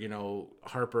where,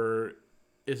 Harper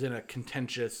is in a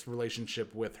contentious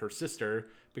relationship with her sister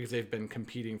because they've been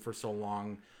competing for so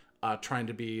long, trying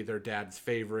to be their dad's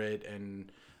favorite.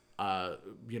 And,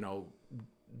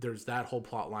 there's that whole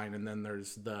plot line. And then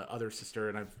there's the other sister,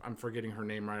 and I'm forgetting her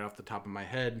name right off the top of my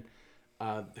head,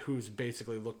 who's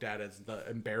basically looked at as the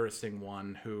embarrassing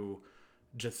one, who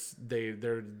just they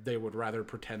would rather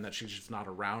pretend that she's just not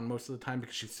around most of the time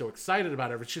because she's so excited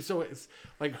about it. She's so,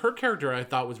 like, her character I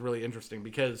thought was really interesting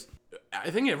because I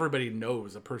think everybody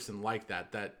knows a person like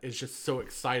that is just so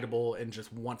excitable and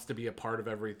just wants to be a part of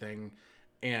everything,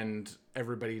 and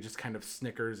everybody just kind of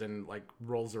snickers and like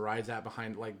rolls their eyes at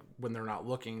behind, like when they're not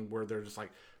looking, where they're just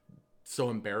like so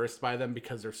embarrassed by them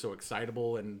because they're so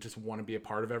excitable and just want to be a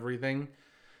part of everything.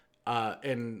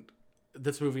 And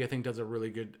this movie, I think, does a really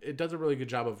good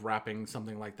job of wrapping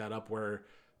something like that up, where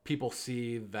people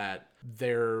see that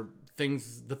the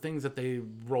things that they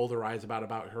roll their eyes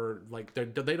about her, like they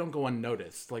don't go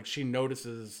unnoticed. Like, she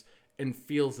notices and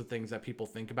feels the things that people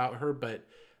think about her, but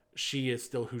she is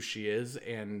still who she is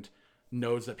and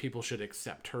knows that people should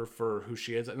accept her for who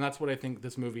she is. And that's what I think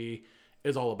this movie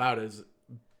is all about, is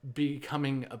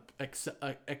becoming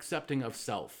accepting of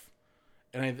self.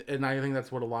 And I think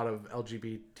that's what a lot of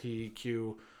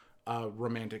LGBTQ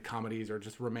romantic comedies, or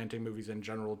just romantic movies in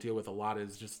general, deal with a lot,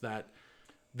 is just that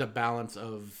the balance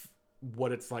of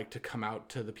what it's like to come out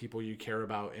to the people you care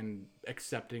about and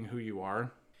accepting who you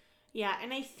are. Yeah,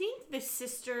 and I think the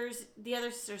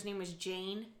other sister's name was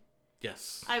Jane.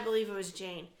 Yes. I believe it was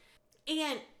Jane.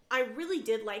 And I really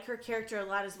did like her character a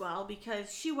lot as well,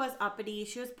 because she was uppity,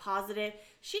 she was positive,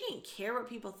 she didn't care what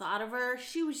people thought of her,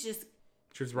 she was just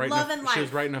loving life. She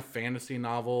was writing a fantasy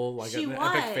novel, like an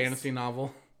epic fantasy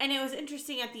novel. And it was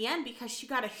interesting at the end because she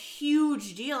got a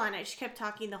huge deal on it. She kept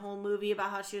talking the whole movie about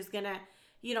how she was going to,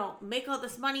 make all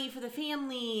this money for the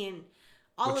family and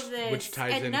all of this. Which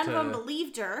ties and none of them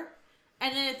believed her.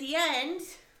 And then at the end...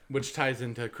 Which ties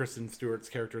into Kristen Stewart's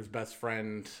character's best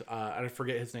friend. I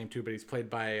forget his name too, but he's played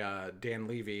by Dan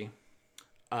Levy,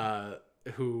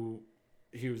 who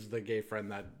he was the gay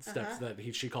friend that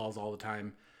she calls all the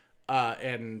time.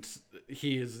 And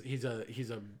he's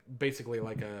a basically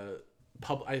like a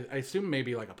I assume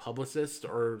maybe like a publicist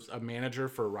or a manager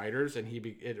for writers, and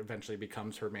it eventually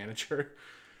becomes her manager.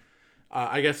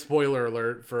 I guess spoiler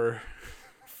alert for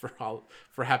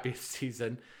Happiest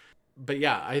season. But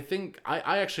yeah, I think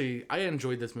I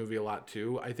enjoyed this movie a lot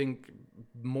too. I think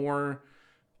more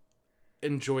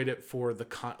enjoyed it for the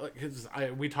because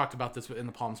we talked about this in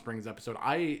the Palm Springs episode.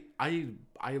 I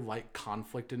like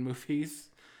conflict in movies.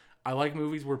 I like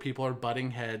movies where people are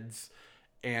butting heads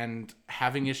and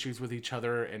having issues with each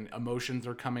other and emotions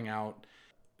are coming out.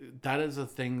 That is a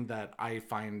thing that I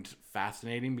find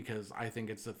fascinating, because I think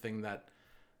it's a thing that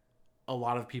a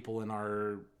lot of people in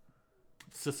our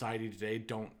society today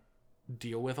don't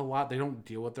deal with a lot. They don't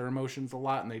deal with their emotions a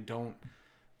lot, and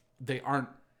they aren't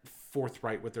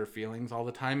forthright with their feelings all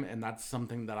the time. And that's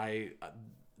something that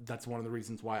that's one of the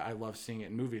reasons why I love seeing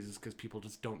it in movies, is because people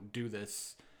just don't do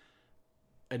this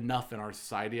enough in our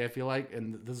society, I feel like.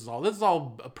 And this is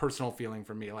all a personal feeling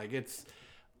for me. Like, it's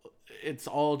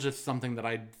all just something that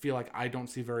I feel like I don't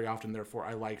see very often. Therefore,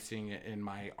 I like seeing it in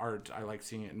my art. I like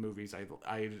seeing it in movies.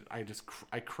 I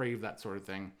crave that sort of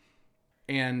thing.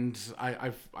 And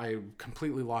I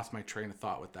completely lost my train of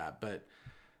thought with that. But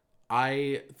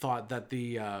I thought that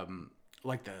the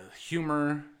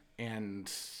humor and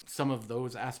some of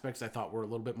those aspects I thought were a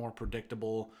little bit more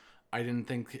predictable. I didn't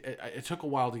think it took a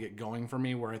while to get going for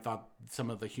me, where I thought some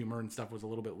of the humor and stuff was a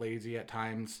little bit lazy at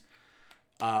times,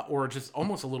 or just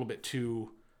almost a little bit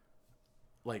too,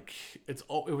 like,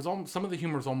 some of the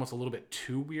humor is almost a little bit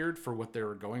too weird for what they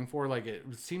were going for. Like, it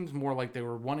seems more like they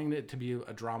were wanting it to be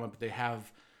a drama, but they have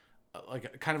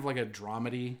like kind of like a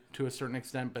dramedy to a certain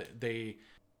extent, but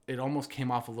it almost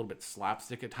came off a little bit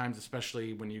slapstick at times,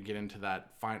 especially when you get into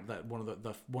that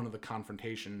one of the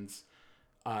confrontations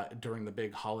during the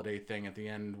big holiday thing at the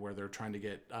end, where they're trying to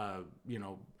get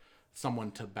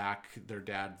someone to back their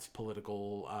dad's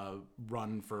political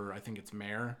run for, I think it's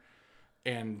mayor.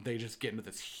 And they just get into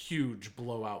this huge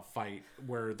blowout fight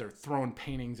where they're throwing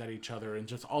paintings at each other and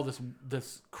just all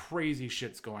this crazy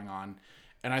shit's going on.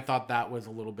 And I thought that was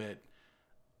a little bit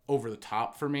over the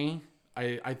top for me.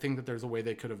 I think that there's a way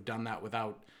they could have done that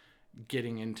without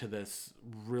getting into this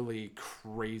really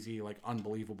crazy, like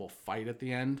unbelievable fight at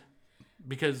the end.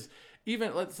 Because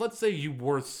even let's say you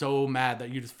were so mad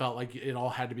that you just felt like it all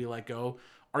had to be let go.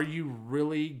 Are you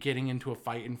really getting into a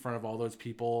fight in front of all those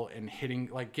people and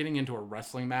getting into a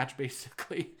wrestling match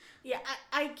basically? Yeah,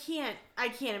 I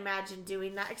can't imagine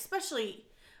doing that, especially,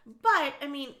 but I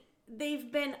mean,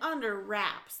 they've been under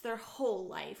wraps their whole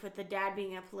life with the dad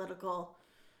being a political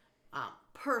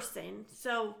person.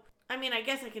 So, I mean, I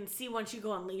guess I can see once you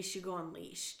go unleashed, you go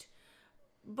unleashed.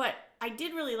 But I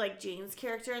did really like Jane's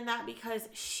character in that because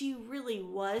she really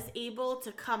was able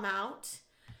to come out,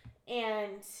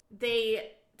 and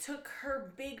they took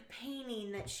her big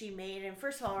painting that she made, and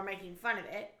first of all, we're making fun of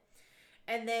it,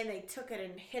 and then they took it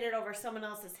and hit it over someone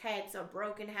else's head, so it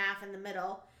broke in half in the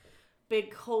middle,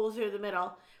 big hole through the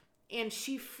middle, and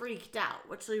she freaked out,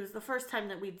 which was the first time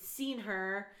that we'd seen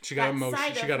her. She got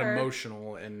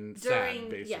emotional and sad,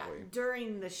 basically. Yeah,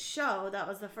 during the show, that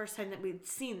was the first time that we'd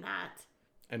seen that.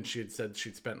 And she had said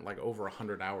she'd spent like over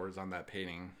 100 hours on that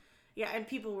painting. Yeah, and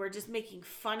people were just making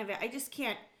fun of it. I just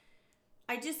can't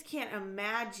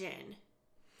imagine.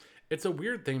 It's a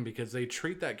weird thing because they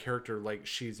treat that character like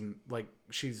she's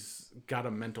got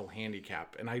a mental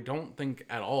handicap, and I don't think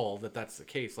at all that that's the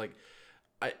case. Like,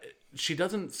 she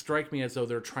doesn't strike me as though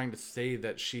they're trying to say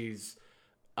that she's,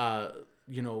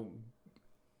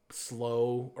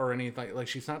 slow or anything. Like,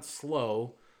 she's not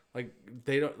slow. Like,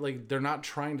 they're not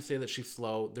trying to say that she's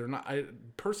slow. They're not. I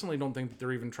personally don't think that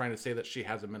they're even trying to say that she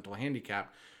has a mental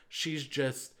handicap. She's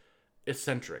just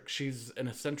eccentric. She's an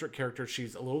eccentric character.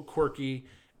 She's a little quirky,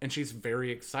 and she's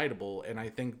very excitable. And I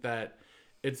think that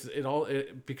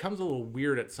it becomes a little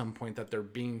weird at some point that they're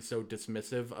being so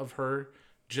dismissive of her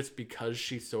just because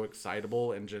she's so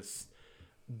excitable and just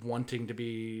wanting to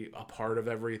be a part of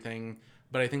everything.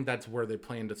 But I think that's where they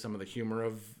play into some of the humor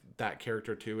of that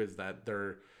character too, is that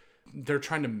they're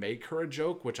trying to make her a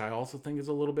joke, which I also think is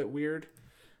a little bit weird.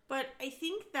 But I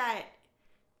think that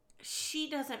she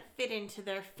doesn't fit into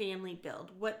their family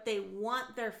build, what they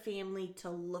want their family to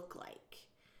look like.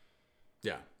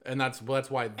 Yeah, and that's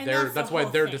why they're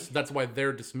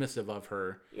dismissive of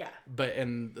her. Yeah. But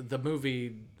and the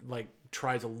movie like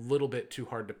tries a little bit too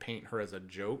hard to paint her as a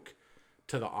joke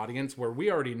to the audience, where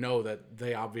we already know that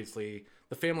the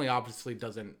family obviously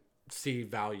doesn't see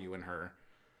value in her,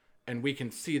 and we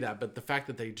can see that. But the fact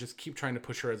that they just keep trying to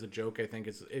push her as a joke, I think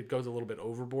it goes a little bit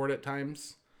overboard at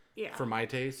times. Yeah. For my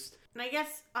taste. And I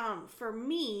guess for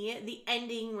me, the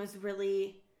ending was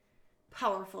really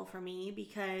powerful for me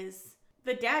because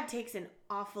the dad takes an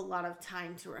awful lot of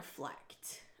time to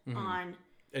reflect on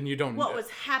and you don't what was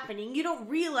happening. You don't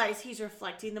realize he's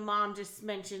reflecting. The mom just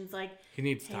mentions like he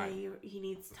needs time. He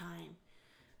needs time.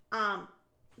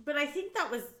 But I think that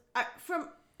was from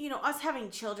us having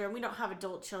children. We don't have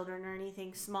adult children or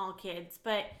anything, small kids,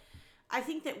 but I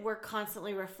think that we're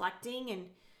constantly reflecting and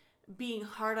being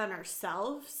hard on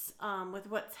ourselves with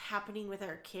what's happening with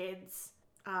our kids.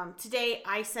 Today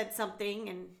I said something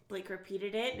and Blake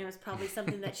repeated it, and it was probably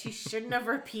something that she shouldn't have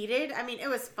repeated. I mean, it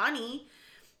was funny,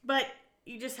 but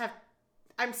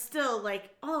I'm still like,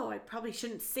 oh, I probably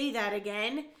shouldn't say that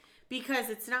again because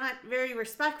it's not very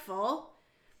respectful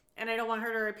and I don't want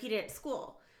her to repeat it at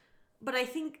school. But I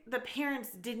think the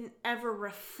parents didn't ever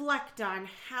reflect on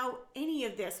how any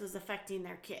of this was affecting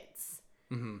their kids.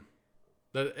 Mm-hmm.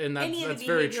 That's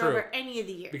very true. Over any of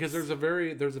the years, because there's a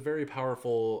very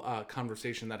powerful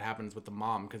conversation that happens with the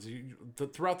mom, because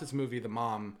throughout this movie, the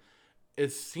mom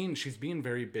is seen, she's being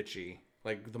very bitchy.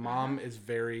 Like, the mom is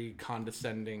very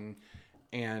condescending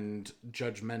and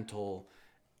judgmental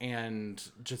and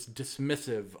just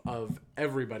dismissive of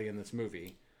everybody in this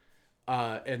movie.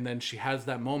 And then she has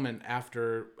that moment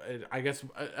after, I guess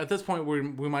at this point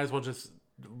we might as well just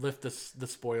lift the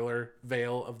spoiler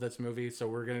veil of this movie. So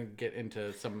we're going to get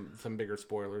into some bigger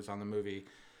spoilers on the movie,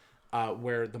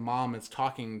 where the mom is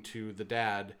talking to the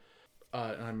dad.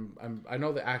 I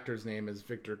know the actor's name is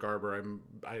Victor Garber.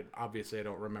 I obviously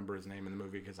don't remember his name in the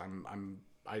movie because I'm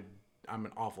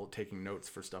an awful at taking notes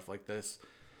for stuff like this.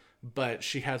 But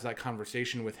she has that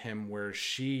conversation with him where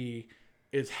she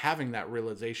is having that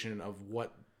realization of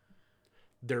what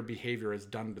their behavior has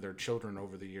done to their children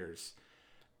over the years.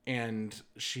 And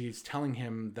she's telling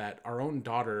him that our own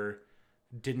daughter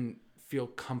didn't feel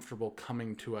comfortable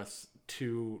coming to us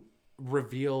to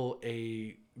reveal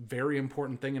a very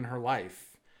important thing in her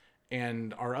life.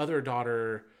 and our other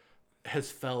daughter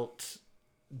has felt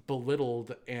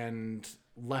belittled and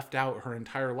left out her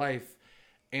entire life,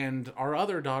 and our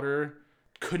other daughter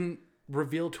couldn't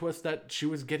reveal to us that she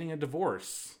was getting a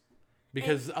divorce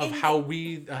because of how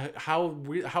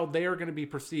they are going to be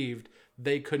perceived.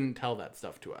 They couldn't tell that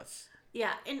stuff to us.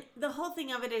 Yeah, and the whole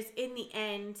thing of it is, in the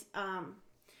end,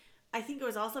 I think it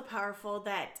was also powerful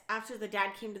that after the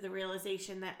dad came to the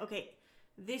realization that, okay,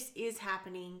 this is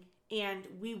happening, and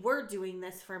we were doing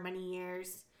this for many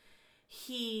years,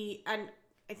 and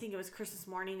I think it was Christmas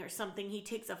morning or something, he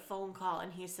takes a phone call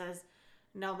and he says,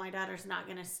 no, my daughter's not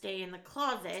going to stay in the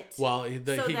closet. Well, he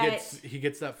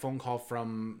gets that phone call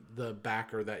from the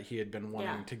backer that he had been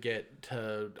wanting to get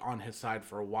on his side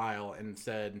for a while, and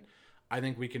said, I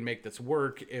think we can make this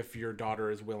work if your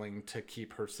daughter is willing to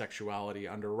keep her sexuality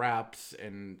under wraps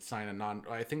and sign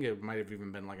I think it might have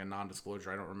even been like a non-disclosure.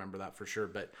 I don't remember that for sure,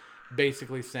 but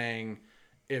basically saying,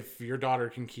 if your daughter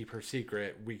can keep her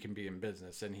secret, we can be in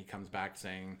business. And he comes back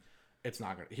saying, it's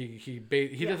not gonna.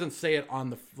 He doesn't say it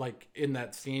on the, like, in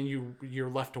that scene. You're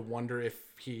left to wonder if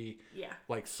he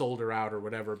like sold her out or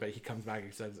whatever. But he comes back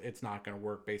and says it's not gonna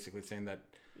work. Basically saying that,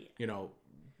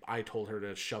 I told her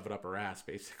to shove it up her ass,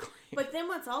 basically. But then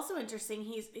what's also interesting,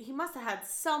 he must have had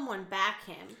someone back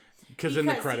him. Because in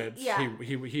the credits,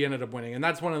 he ended up winning, and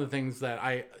that's one of the things that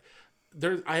I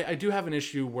do have an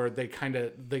issue where they kind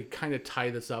of tie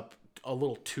this up a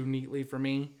little too neatly for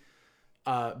me,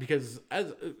 because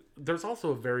there's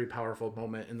also a very powerful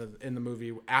moment in the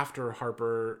movie after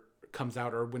Harper comes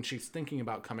out, or when she's thinking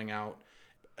about coming out.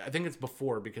 I think it's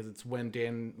before, because it's when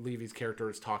Dan Levy's character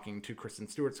is talking to Kristen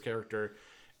Stewart's character,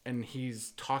 and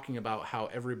he's talking about how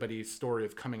everybody's story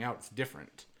of coming out is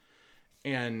different.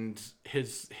 And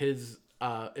his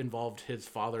involved his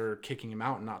father kicking him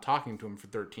out and not talking to him for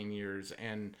 13 years.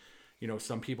 And,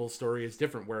 some people's story is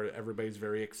different, where everybody's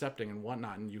very accepting and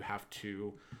whatnot. And you have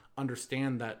to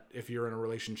understand that if you're in a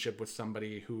relationship with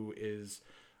somebody who is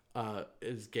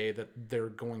gay, that they're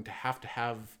going to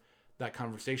have that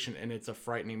conversation. And it's a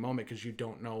frightening moment because you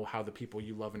don't know how the people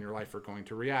you love in your life are going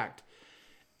to react.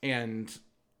 And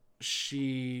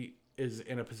she is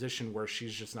in a position where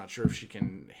she's just not sure if she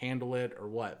can handle it or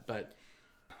what. But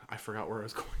I forgot where I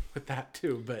was going with that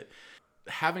too. But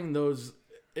having those,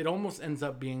 it almost ends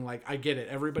up being like, I get it.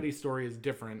 Everybody's story is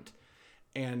different.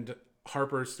 And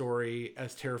Harper's story,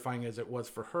 as terrifying as it was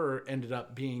for her, ended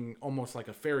up being almost like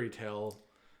a fairy tale,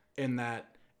 in that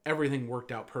everything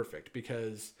worked out perfect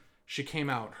because she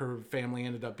came out. Her family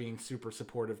ended up being super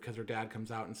supportive because her dad comes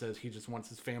out and says he just wants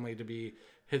his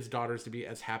daughters to be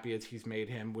as happy as he's made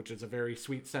him, which is a very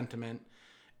sweet sentiment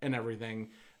and everything.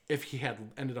 If he had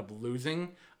ended up losing,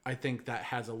 I think that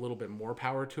has a little bit more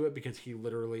power to it, because he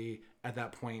literally at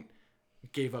that point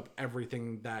gave up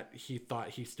everything that he thought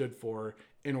he stood for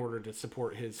in order to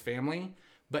support his family.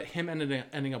 But him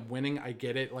ending up winning, I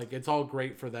get it. Like, it's all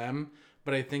great for them,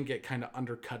 but I think it kind of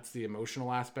undercuts the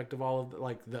emotional aspect of all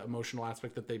of the emotional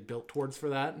aspect that they built towards for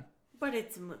that. But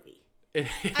it's a movie. It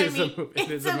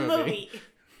is a movie.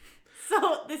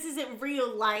 So this isn't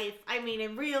real life. I mean,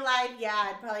 in real life,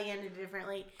 it probably ended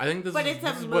differently. I think it's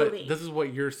a movie. This is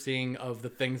what you're seeing of the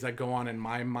things that go on in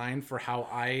my mind for how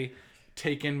I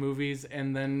take in movies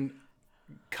and then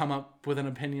come up with an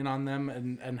opinion on them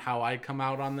and how I come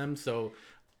out on them. So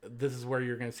this is where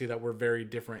you're going to see that we're very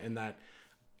different in that.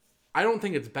 I don't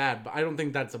think it's bad, but I don't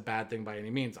think that's a bad thing by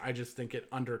any means. I just think it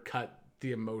undercut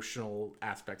the emotional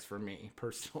aspects for me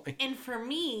personally. And for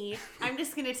me, I'm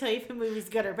just going to tell you if the movie's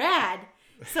good or bad.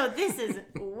 So this is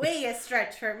way a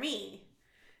stretch for me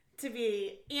to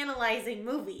be analyzing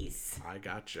movies. I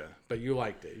gotcha. But you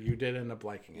liked it. You did end up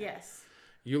liking it. Yes.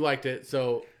 You liked it.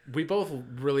 So we both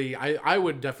really, I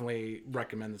would definitely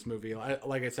recommend this movie.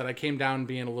 Like I said, I came down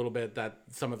being a little bit that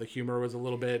some of the humor was a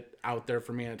little bit out there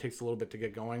for me, and it takes a little bit to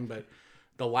get going. But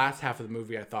the last half of the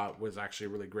movie I thought was actually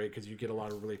really great, because you get a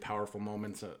lot of really powerful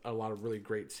moments, a lot of really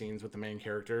great scenes with the main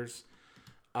characters.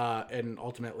 And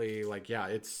ultimately,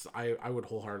 I would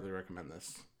wholeheartedly recommend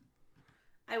this.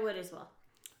 I would as well.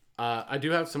 I do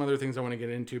have some other things I want to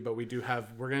get into, but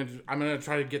I'm going to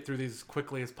try to get through these as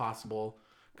quickly as possible,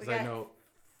 because I know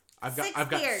I've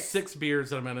got 6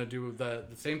 beers that I'm going to do the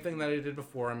same thing that I did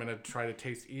before. I'm going to try to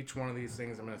taste each one of these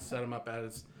things. I'm going to set them up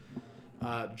as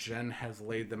Jen has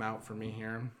laid them out for me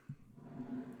here.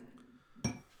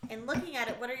 And looking at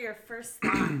it, what are your first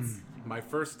thoughts? My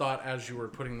first thought, as you were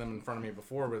putting them in front of me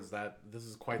before, was that this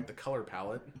is quite the color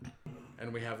palette.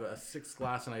 And we have a 6th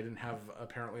glass, and I didn't have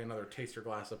apparently another taster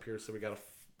glass up here, so we got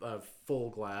a full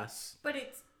glass. But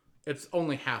it's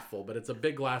only half full, but it's a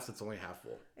big glass. It's only half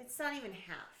full. It's not even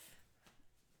half.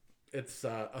 It's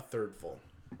a third full.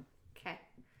 Okay.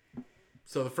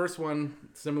 So the first one,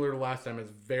 similar to last time, is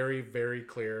very, very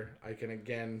clear. I can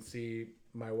again see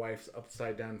my wife's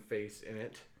upside down face in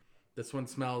it. This one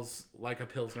smells like a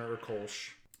Pilsner or Kolsch.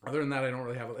 Other than that, I don't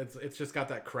really have... It's just got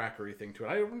that crackery thing to it.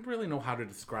 I don't really know how to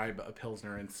describe a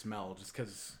Pilsner in smell, just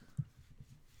because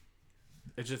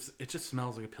it just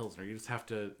smells like a Pilsner. You just have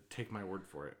to take my word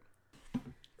for it.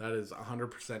 That is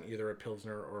 100% either a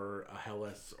Pilsner or a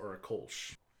Helles or a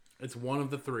Kolsch. It's one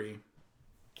of the three.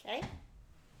 Okay.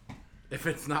 If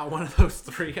it's not one of those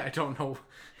three, I don't know.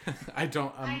 I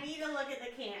don't... I need to look at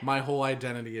the can. My whole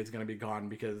identity is going to be gone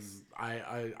because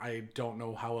I don't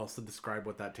know how else to describe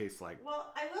what that tastes like.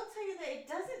 Well, I will tell you that it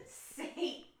doesn't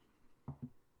say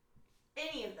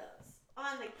any of those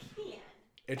on the can.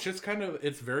 It's just kind of,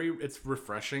 it's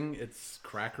refreshing. It's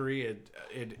crackery.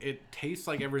 It tastes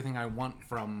like everything I want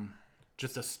from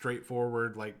just a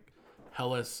straightforward, like,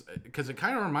 Helles, because it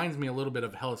kind of reminds me a little bit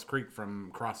of Helles Creek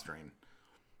from Cross Drain.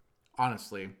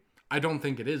 Honestly, I don't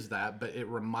think it is that, but it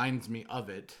reminds me of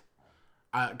it.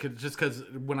 Just because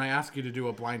when I ask you to do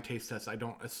a blind taste test, I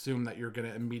don't assume that you're going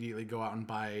to immediately go out and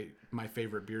buy my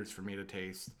favorite beers for me to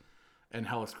taste. And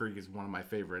Helles Creek is one of my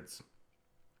favorites.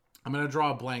 I'm going to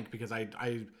draw a blank because I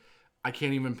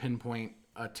can't even pinpoint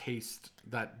a taste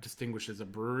that distinguishes a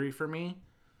brewery for me.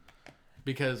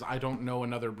 Because I don't know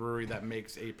another brewery that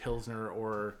makes a Pilsner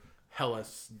or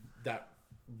Helles that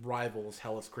rivals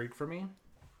Helles Creek for me.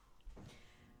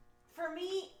 For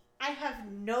me, I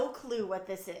have no clue what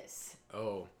this is.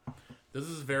 Oh, this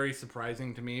is very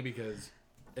surprising to me because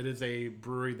it is a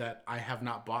brewery that I have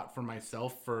not bought for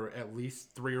myself for at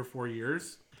least 3 or 4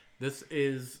 years. This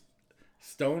is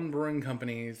Stone Brewing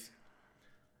Company's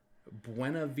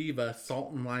Buena Viva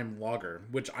Salt and Lime Lager,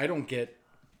 which I don't get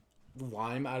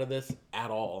lime out of this at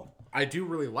all. I do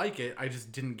really like it. I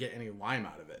just didn't get any lime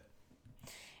out of it.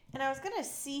 And I was gonna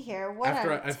see here what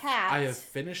After Untapped. I have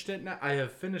finished it now. I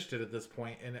have finished it at this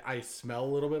point, and I smell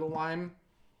a little bit of lime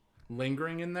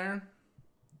lingering in there.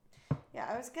 Yeah,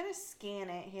 I was gonna scan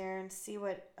it here and see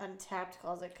what Untapped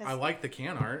calls it. I like the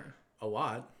can art a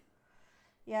lot.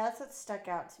 Yeah, that's what stuck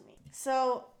out to me.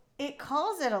 So it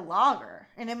calls it a lager,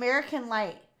 an American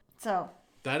light. So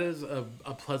that is a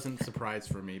pleasant surprise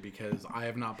for me because I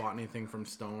have not bought anything from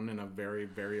Stone in a very,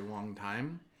 very long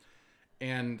time.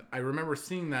 And I remember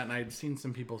seeing that, and I'd seen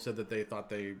some people said that they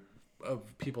thought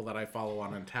of people that I follow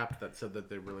on Untapped that said that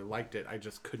they really liked it. I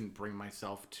just couldn't bring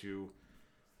myself to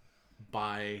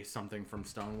buy something from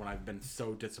Stone when I've been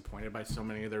so disappointed by so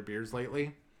many of their beers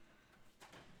lately.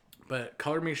 But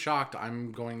color me shocked,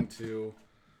 I'm going to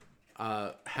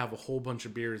have a whole bunch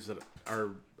of beers that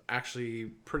are actually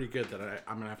pretty good that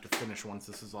I'm going to have to finish once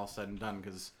this is all said and done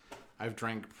because I've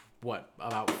drank...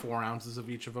 about 4 ounces of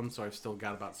each of them, so I've still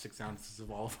got about 6 ounces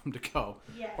of all of them to go.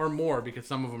 Yes. Or more, because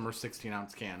some of them are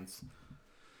 16-ounce cans.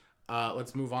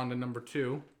 Let's move on to number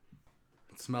 2.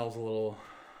 It smells a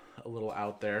little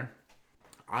out there.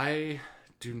 I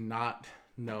do not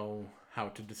know how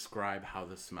to describe how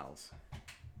this smells.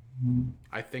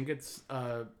 I think it's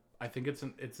a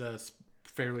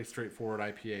fairly straightforward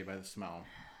IPA by the smell.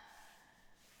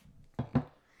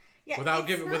 Yeah, without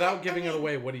giving it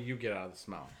away, what do you get out of the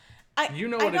smell? You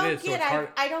know what it is, so it's hard.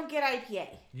 I don't get IPA.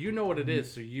 You know what it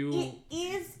is, so you...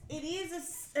 It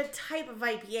is a type of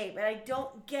IPA, but I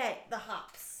don't get the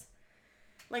hops.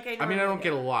 Like I don't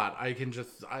get a lot. I can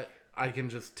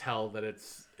just tell that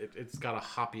it's got a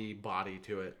hoppy body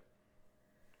to it.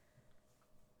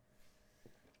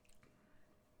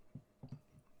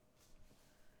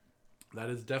 That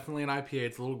is definitely an IPA.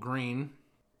 It's a little green.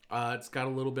 It's got a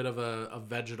little bit of a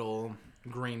vegetal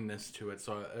greenness to it.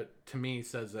 So to me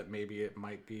says that maybe it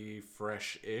might be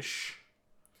fresh-ish.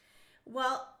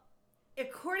 Well,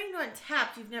 according to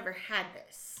Untapped, you've never had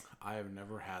this. I have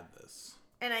never had this.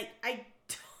 And I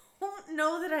don't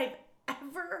know that I've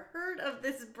ever heard of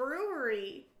this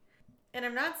brewery. And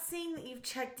I'm not seeing that you've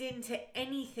checked into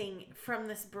anything from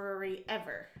this brewery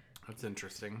ever. That's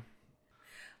interesting.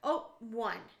 Oh,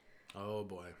 1. Oh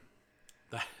boy.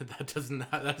 That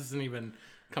doesn't even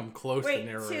come close to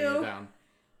narrowing 2. it down.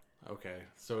 Okay,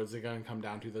 so is it going to come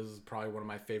down to this is probably one of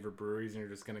my favorite breweries, and you're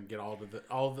just going to get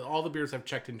all the beers I've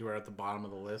checked into are at the bottom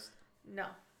of the list? No.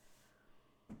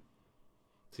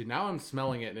 See, now I'm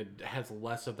smelling it, and it has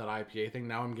less of that IPA thing.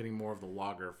 Now I'm getting more of the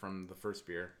lager from the first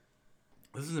beer.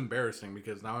 This is embarrassing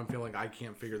because now I'm feeling like I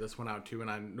can't figure this one out too, and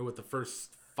I know with the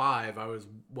first 5, I was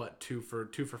two for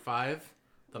 5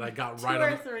 that I got right on.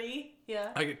 2 or 3,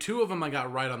 yeah. I get 2 of them I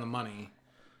got right on the money.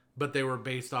 But they were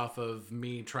based off of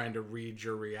me trying to read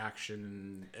your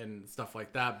reaction and stuff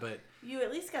like that. But you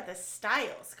at least got the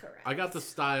styles correct. I got the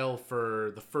style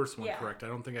for the first one correct. I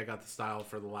don't think I got the style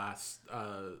for the last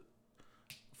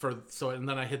and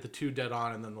then I hit the 2 dead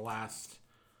on, and then the last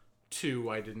 2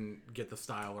 I didn't get the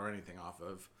style or anything off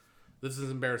of. This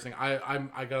is embarrassing.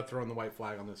 I gotta throw in the white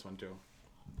flag on this one too.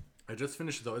 I just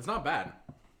finished it though. It's not bad.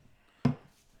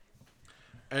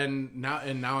 And now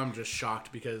I'm just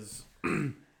shocked because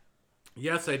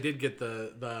yes, I did get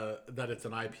the that it's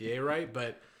an IPA, right?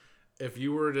 But if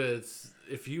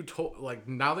you told, like,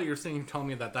 now that you're saying, telling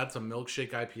me that that's a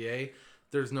milkshake IPA,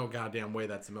 there's no goddamn way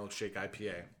that's a milkshake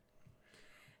IPA.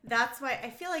 That's why I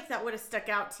feel like that would have stuck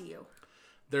out to you.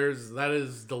 That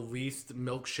is the least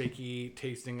milkshakey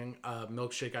tasting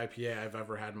milkshake IPA I've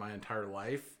ever had in my entire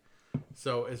life.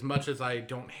 So as much as I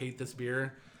don't hate this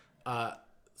beer,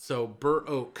 so Burr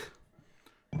Oak,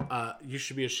 you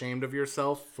should be ashamed of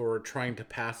yourself for trying to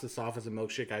pass this off as a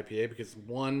milkshake IPA because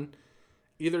one,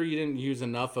 either you didn't use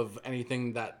enough of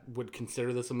anything that would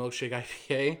consider this a milkshake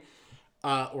IPA,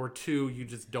 or two, you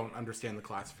just don't understand the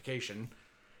classification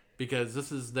because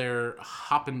this is their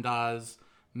Happiest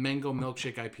mango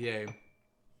milkshake IPA.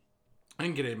 I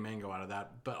didn't get any mango out of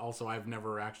that, but also I've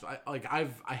never actually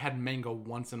I had mango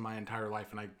once in my entire life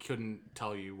and I couldn't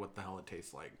tell you what the hell it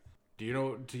tastes like.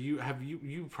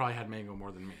 You probably had mango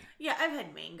more than me. Yeah, I've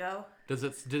had mango. Did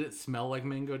it smell like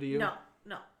mango to you? No,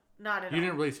 not at all. You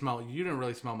didn't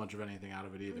really smell much of anything out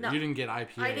of it either. No. You didn't get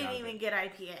IPA. I didn't even get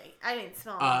IPA. I didn't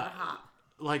smell a lot of hop.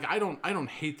 Like I don't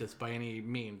hate this by any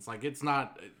means. Like it's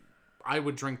not, I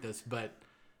would drink this, but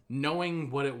knowing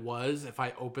what it was, if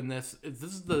I open this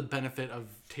is the benefit of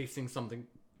tasting something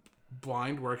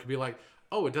blind where it could be like,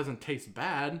 oh, it doesn't taste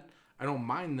bad. I don't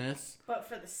mind this. But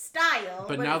for the style.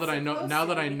 But now that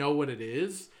I know what it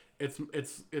is,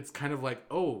 it's kind of like,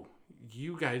 oh,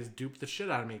 you guys duped the shit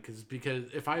out of me because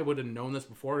if I would have known this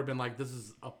before, it'd been like, this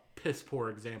is a piss poor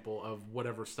example of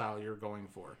whatever style you're going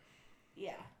for.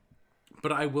 Yeah.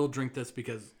 But I will drink this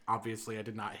because obviously I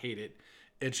did not hate it.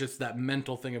 It's just that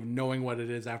mental thing of knowing what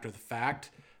it is after the fact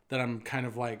that I'm kind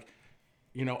of like,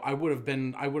 you know, I would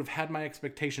have had my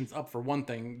expectations up for one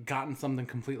thing, gotten something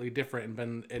completely different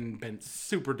and been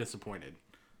super disappointed.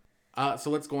 So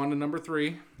let's go on to number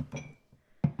 3.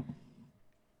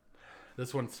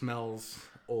 This one smells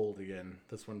old again.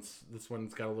 This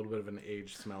one's got a little bit of an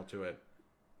aged smell to it.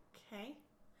 Okay.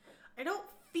 I don't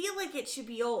feel like it should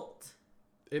be old.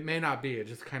 It may not be. It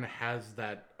just kind of has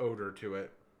that odor to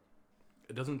it.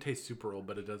 It doesn't taste super old,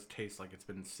 but it does taste like it's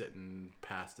been sitting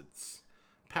past its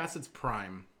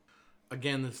prime.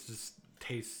 Again, this just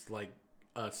tastes like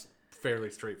a fairly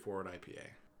straightforward IPA.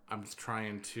 I'm just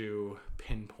trying to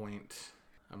pinpoint.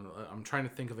 I'm trying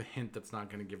to think of a hint that's not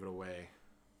going to give it away.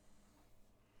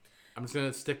 I'm just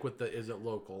going to stick with is it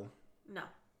local? No.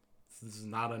 This is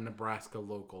not a Nebraska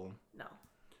local. No.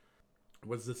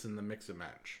 Was this in the mix and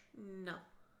match? No.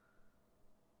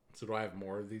 So do I have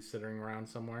more of these sitting around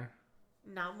somewhere?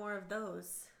 Not more of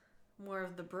those. More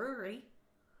of the brewery.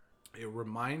 It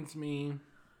reminds me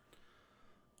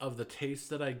of the taste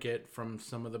that I get from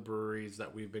some of the breweries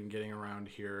that we've been getting around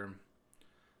here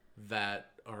that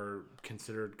are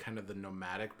considered kind of the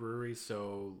nomadic breweries.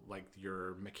 So like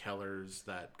your McKellars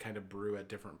that kind of brew at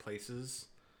different places.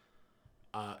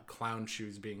 Clown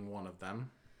Shoes being one of them.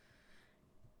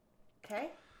 Okay.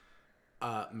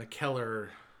 McKellar,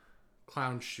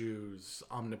 Clown Shoes,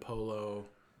 Omnipolo.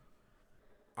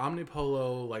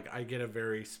 Omnipolo, like, I get a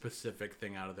very specific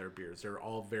thing out of their beers. They're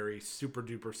all very super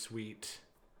duper sweet,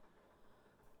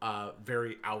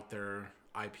 very out there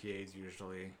IPAs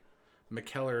usually.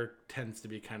 McKellar tends to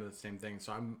be kind of the same thing.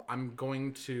 So I'm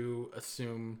going to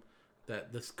assume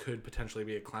that this could potentially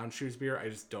be a Clown Shoes beer. I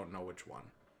just don't know which one.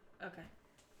 Okay.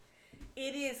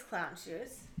 It is Clown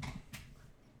Shoes.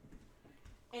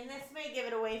 And this may give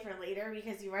it away for later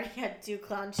because you already had 2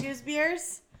 Clown Shoes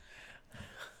beers.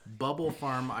 Bubble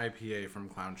Farm IPA from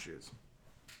Clown Shoes.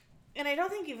 And I don't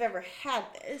think you've ever had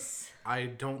this. I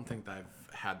don't think that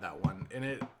I've had that one. And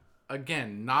it,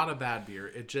 again, not a bad beer.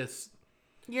 It just...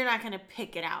 You're not going to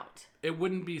pick it out. It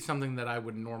wouldn't be something that I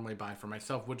would normally buy for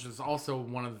myself, which is also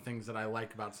one of the things that I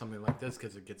like about something like this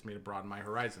because it gets me to broaden my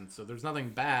horizons. So there's nothing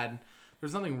bad.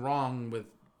 There's nothing wrong with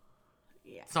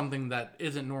something that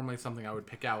isn't normally something I would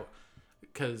pick out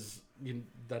because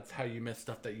that's how you miss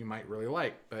stuff that you might really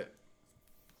like. But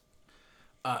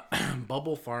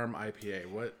Bubble Farm IPA,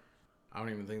 what? I don't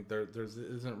even think there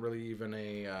isn't really even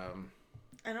a...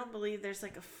 I don't believe there's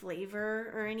like a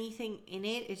flavor or anything in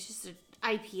it. It's just an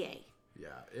IPA. Yeah,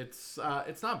 it's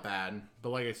not bad, but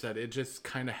like I said, it just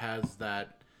kind of has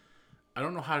that... I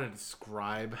don't know how to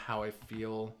describe how I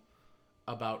feel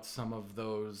about some of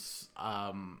those,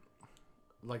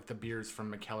 like the beers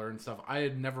from McKellar and stuff. I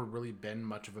had never really been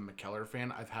much of a McKellar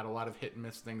fan. I've had a lot of hit and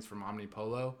miss things from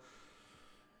Omnipolo.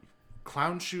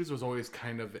 Clown Shoes was always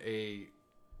kind of a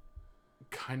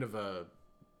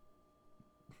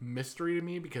mystery to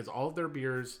me because all of their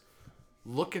beers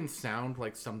look and sound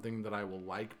like something that I will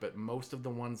like, but most of the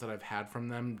ones that I've had from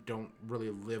them don't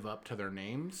really live up to their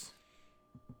names.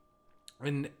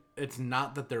 And it's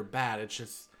not that they're bad, it's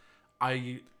just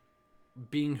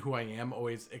being who I am,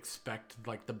 always expect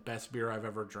like the best beer I've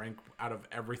ever drank out of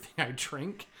everything I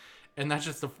drink. And that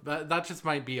just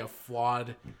might be a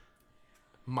flawed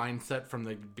mindset from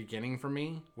the beginning for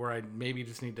me, where I maybe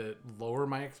just need to lower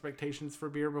my expectations for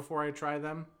beer before I try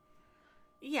them.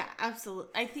 Yeah,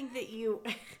 absolutely. I think that you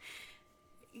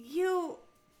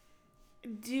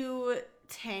do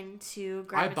tend to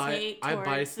gravitate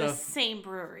towards the same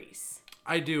breweries.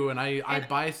 I do, and I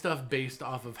buy stuff based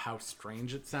off of how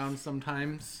strange it sounds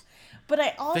sometimes. But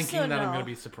I also thinking that I'm going to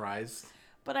be surprised.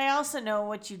 But I also know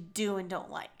what you do and don't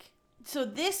like. So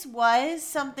this was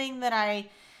something that I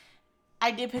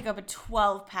did pick up a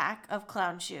 12-pack of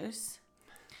Clown Shoes.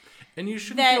 And you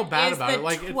shouldn't feel bad about it.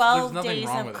 Like, there's nothing days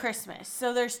wrong of with Christmas.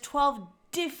 So there's 12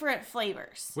 different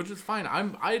flavors. Which is fine.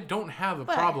 I don't have a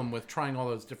problem with trying all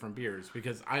those different beers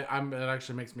because it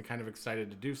actually makes me kind of excited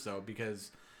to do so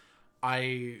because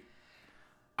I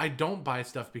don't buy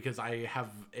stuff because I have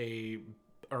a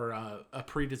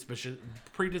predisposition.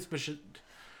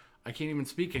 I can't even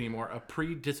speak anymore. A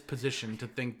predisposition to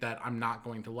think that I'm not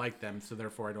going to like them, so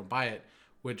therefore I don't buy it.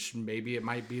 Which maybe it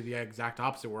might be the exact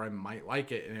opposite, where I might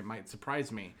like it and it might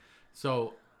surprise me.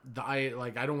 So I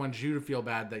don't want you to feel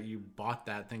bad that you bought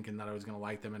that thinking that I was going to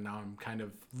like them, and now I'm kind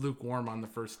of lukewarm on the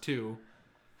first two.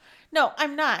 No,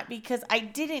 I'm not, because I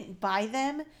didn't buy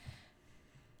them.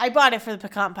 I bought it for the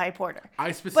pecan pie porter.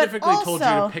 I specifically told you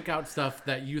to pick out stuff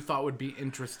that you thought would be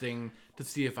interesting to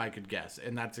see if I could guess,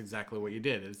 and that's exactly what you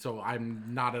did. And so I'm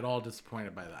not at all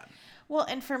disappointed by that. Well,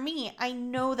 and for me, I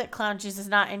know that Clown Shoes is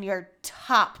not in your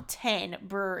top 10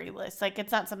 brewery list. Like,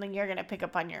 it's not something you're going to pick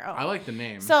up on your own. I like the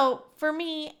name. So, for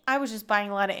me, I was just buying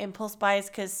a lot of impulse buys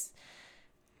because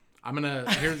here's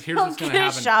what's going to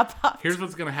happen. Here's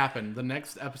what's going to happen. The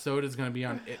next episode is going to be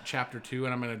on It Chapter 2,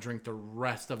 and I'm going to drink the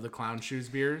rest of the Clown Shoes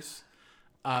beers.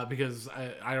 Because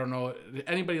I don't know,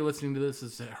 anybody listening to this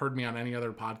has heard me on any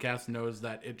other podcast knows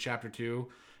that It Chapter 2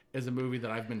 is a movie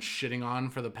that I've been shitting on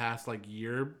for the past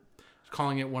year,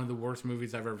 calling it one of the worst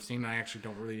movies I've ever seen. And I actually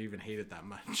don't really even hate it that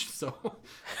much. So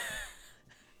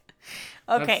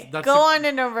okay, on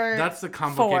to number That's the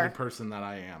complicated person that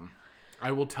I am.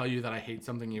 I will tell you that I hate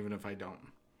something even if I don't.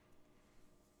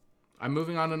 I'm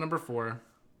moving on to number 4.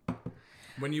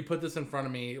 When you put this in front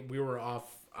of me, we were off.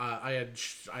 I had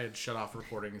shut off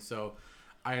recording, so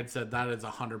I had said that is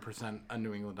 100% a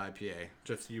New England IPA.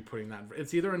 Just you putting that.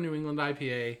 It's either a New England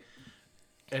IPA,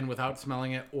 and without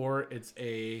smelling it, or it's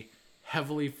a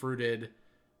heavily fruited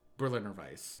Berliner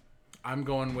Weiss. I'm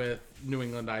going with New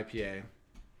England IPA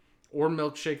or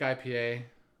milkshake IPA.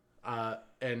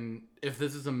 And if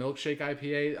this is a milkshake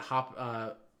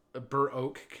IPA, Burr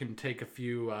Oak can take a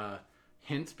few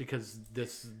hints because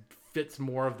this fits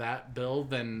more of that bill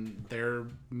than their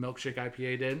milkshake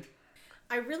IPA did.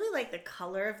 I really like the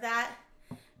color of that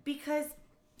because,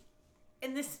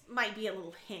 and this might be a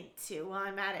little hint too while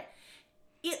I'm at it,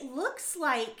 it looks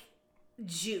like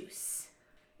juice.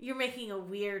 You're making a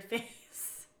weird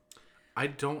face. I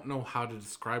don't know how to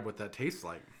describe what that tastes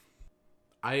like.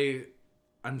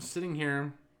 I'm sitting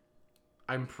here.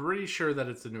 I'm pretty sure that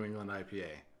it's a New England IPA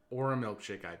or a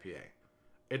milkshake IPA.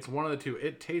 It's one of the two.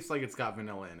 It tastes like it's got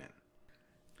vanilla in it.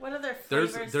 What other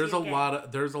flavors there's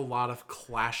a lot of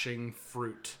clashing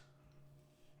fruit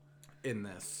in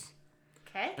this.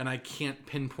 Okay. And I can't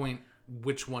pinpoint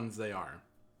which ones they are.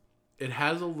 It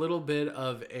has a little bit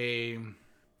of a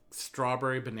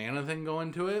strawberry banana thing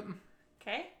going to it.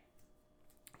 Okay.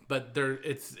 But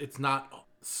it's not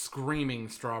screaming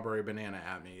strawberry banana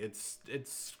at me. It's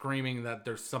screaming that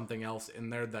there's something else in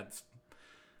there that's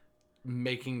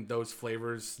making those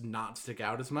flavors not stick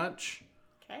out as much.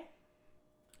 Okay.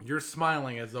 You're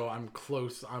smiling as though I'm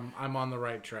close. I'm on the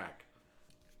right track.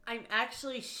 I'm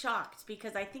actually shocked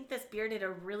because I think this beer did a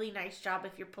really nice job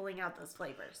if you're pulling out those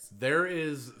flavors.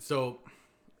 There's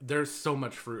so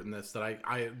much fruit in this that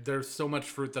there's so much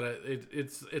fruit that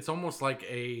it's almost like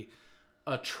a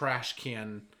trash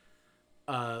can,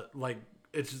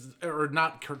 or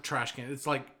not trash can. It's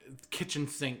like kitchen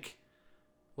sink,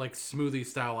 like smoothie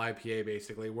style IPA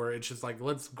basically, where it's just like,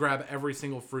 let's grab every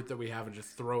single fruit that we have and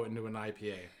just throw it into an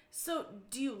IPA. So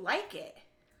do you like it?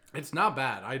 It's not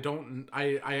bad.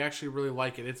 I actually really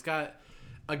like it. It's got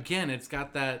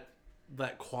that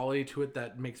quality to it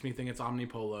that makes me think it's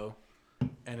Omnipolo,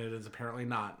 and it is apparently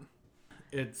not.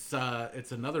 It's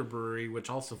another brewery which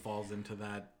also falls into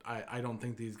that. I don't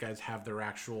think these guys have their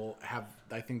actual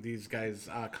I think these guys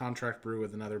contract brew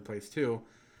with another place too.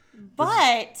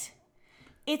 But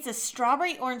it's a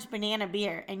strawberry orange banana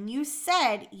beer, and you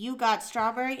said you got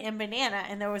strawberry and banana,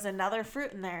 and there was another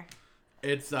fruit in there.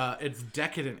 It's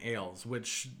Decadent Ales,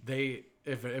 which they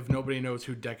if nobody knows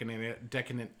who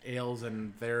Decadent Ales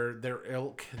and their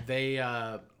ilk,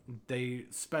 they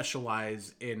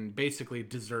specialize in basically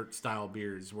dessert style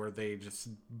beers where they just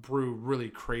brew really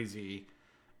crazy,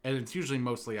 and it's usually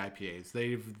mostly IPAs.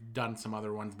 They've done some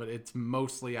other ones, but it's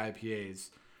mostly IPAs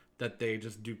that they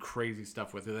just do crazy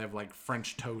stuff with. They have like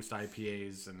French toast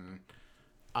IPAs and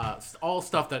all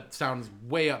stuff that sounds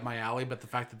way up my alley, but the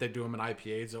fact that they do them in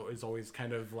IPAs is always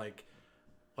kind of like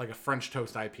a French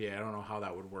toast IPA. I don't know how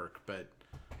that would work, but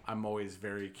I'm always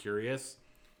very curious.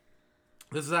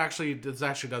 This actually does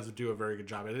do a very good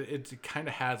job. It kind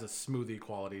of has a smoothie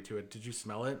quality to it. Did you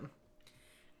smell it?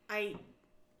 Do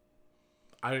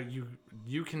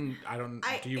you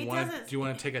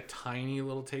want to take a tiny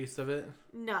little taste of it?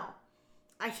 No,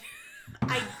 I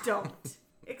don't.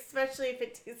 Especially if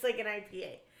it tastes like an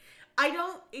IPA.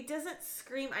 It doesn't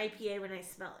scream IPA when I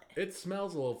smell it. It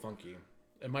smells a little funky,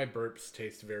 and my burps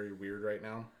taste very weird right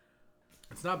now.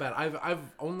 It's not bad.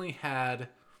 I've only had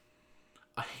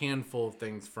a handful of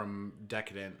things from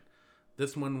Decadent.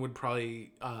 This one would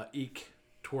probably eke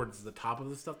towards the top of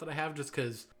the stuff that I have, just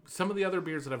because some of the other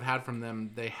beers that I've had from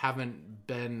them, they haven't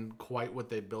been quite what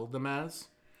they build them as.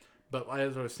 But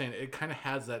as I was saying, it kind of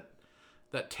has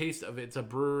that taste of it's a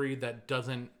brewery that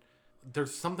doesn't.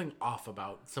 There's something off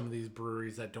about some of these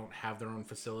breweries that don't have their own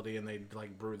facility and they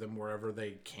like brew them wherever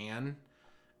they can,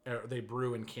 or they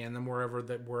brew and can them wherever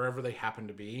they happen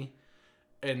to be.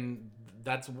 And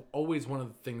that's always one of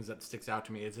the things that sticks out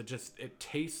to me is it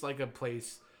tastes like a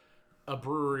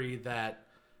brewery that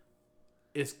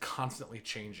is constantly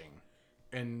changing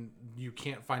and you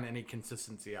can't find any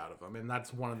consistency out of them. And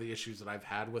that's one of the issues that I've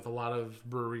had with a lot of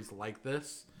breweries like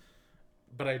this,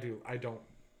 but I don't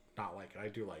not like it. I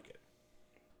do like it.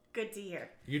 Good to hear.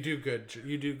 You do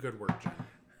good work, Jen.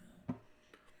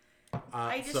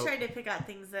 I just tried to pick out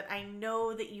things that I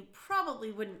know that you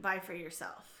probably wouldn't buy for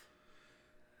yourself.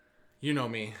 You know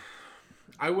me.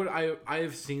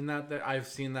 I've seen that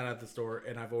at the store,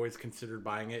 and I've always considered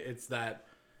buying it. It's that,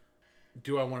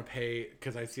 do I want to pay,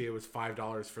 because I see it was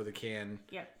 $5 for the can.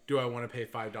 Yep. Do I want to pay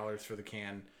 $5 for the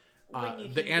can?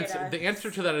 The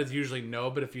answer to that is usually no,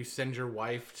 but if you send your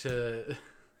wife to...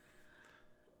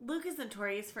 Luke is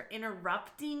notorious for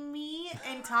interrupting me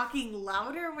and talking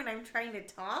louder when I'm trying to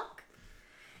talk.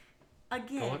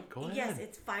 Again, go ahead. Yes,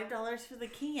 it's $5 for the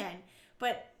can,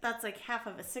 but that's like half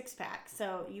of a 6-pack,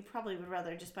 so you probably would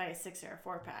rather just buy a 6 or a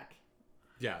 4-pack.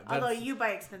 Yeah. Although you buy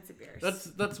expensive beers.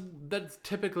 That's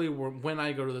typically when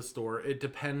I go to the store. It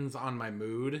depends on my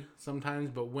mood sometimes,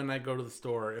 but when I go to the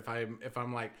store, if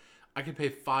I'm like, I can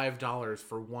pay $5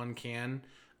 for one can,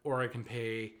 or I can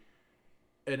pay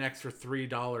an extra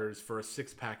 $3 for a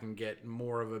 6-pack and get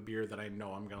more of a beer that I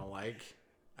know I'm gonna like,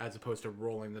 as opposed to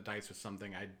rolling the dice with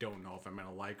something I don't know if I'm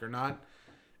gonna like or not.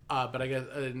 But I guess,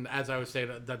 and as I was saying,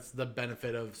 that's the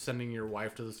benefit of sending your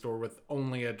wife to the store with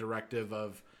only a directive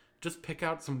of just pick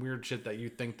out some weird shit that you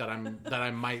think that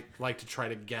I might like to try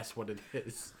to guess what it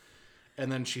is,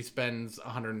 and then she spends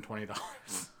 $120.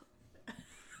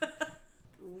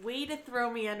 Way to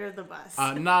throw me under the bus.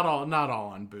 Not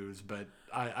all on booze, but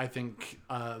I think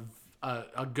a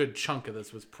good chunk of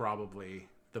this was probably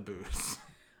the booze.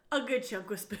 A good chunk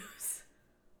was booze.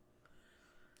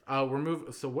 We're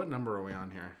moving. So what number are we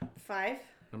on here? 5.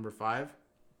 Number 5.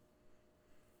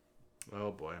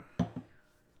 Oh boy.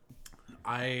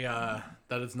 That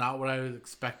is not what I was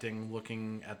expecting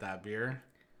looking at that beer.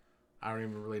 I don't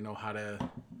even really know how to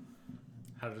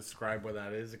describe what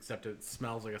that is, except it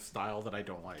smells like a style that I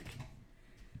don't like.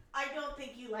 I don't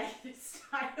think you like this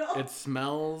style. It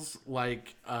smells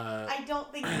like... I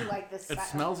don't think you like this style. It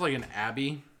smells like an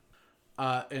Abbey.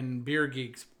 And beer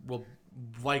geeks will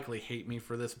likely hate me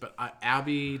for this, but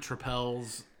Abbey,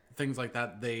 Tripels, things like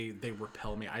that, they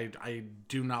repel me. I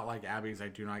do not like Abbeys. I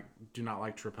do not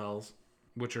like Tripels,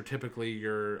 which are typically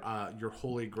your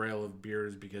holy grail of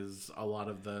beers, because a lot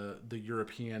of the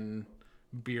European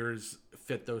beers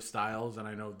fit those styles, and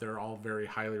I know they're all very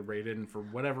highly rated, and for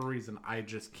whatever reason I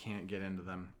just can't get into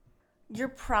them. You're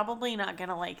probably not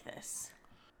gonna like this.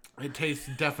 It tastes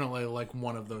definitely like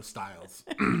one of those styles.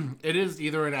 It is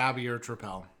either an Abbey or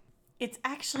Tripel. It's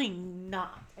actually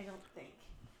not, I don't think.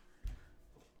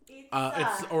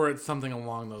 It's something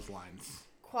along those lines.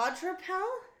 Quadrupel?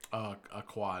 A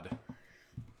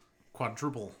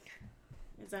quadruple.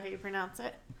 Is that how you pronounce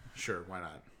it? Sure, why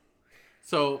not?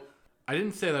 So I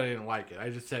didn't say that I didn't like it. I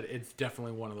just said it's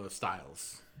definitely one of those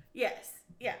styles. Yes.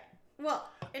 Yeah. Well,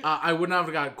 I would not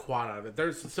have got quad out of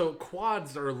it.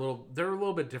 Quads are they're a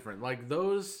little bit different. Like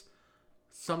those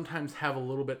sometimes have a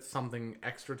little bit something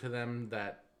extra to them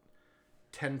that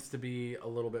tends to be a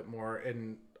little bit more.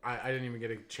 And I didn't even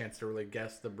get a chance to really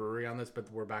guess the brewery on this,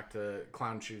 but we're back to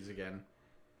Clown Shoes again.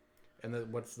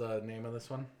 And what's the name of this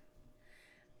one?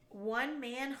 One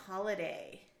Man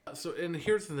Holiday. So, and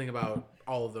here's the thing about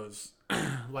all of those,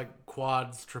 like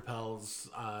quads, tripels,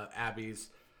 abbeys.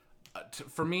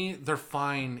 For me, they're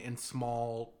fine in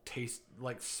small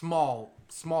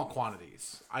small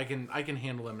quantities. I can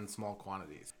handle them in small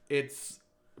quantities. It's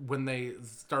when they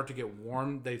start to get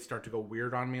warm, they start to go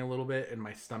weird on me a little bit, and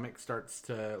my stomach starts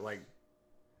to like.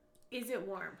 Is it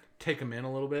warm? Take them in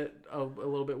a little bit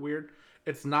weird.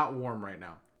 It's not warm right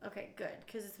now. Okay, good,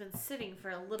 because it's been sitting for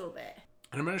a little bit.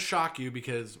 And I'm going to shock you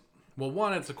because, well,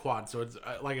 one, it's a quad, so it's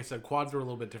like I said, quads are a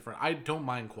little bit different. I don't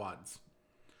mind quads.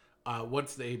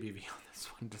 What's the ABV on this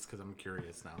one? Just because I'm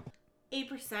curious now.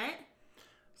 8%.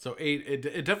 So 8.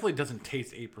 It definitely doesn't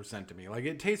taste 8% to me. Like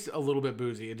it tastes a little bit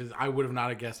boozy. I would have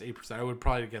not guessed 8%. I would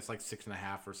probably guess like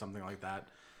 6.5 or something like that.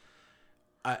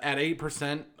 At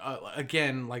 8%,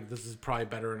 again, like this is probably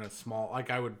better in a small.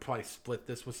 Like I would probably split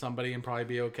this with somebody and probably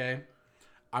be okay.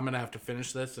 I'm gonna have to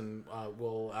finish this and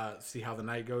we'll see how the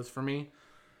night goes for me.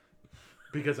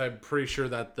 Because I'm pretty sure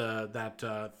that that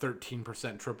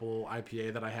 13% triple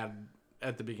IPA that I had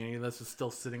at the beginning of this is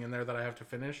still sitting in there that I have to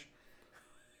finish.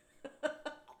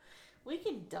 We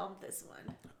can dump this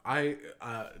one.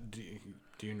 Do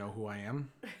you know who I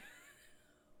am?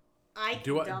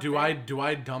 Do I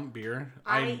dump beer?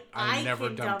 I never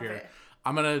dump beer. It.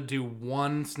 I'm gonna do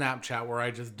one Snapchat where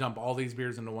I just dump all these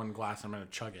beers into one glass. And I'm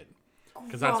gonna chug it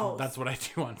because that's what I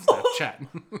do on Snapchat.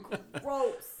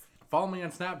 Gross. Follow me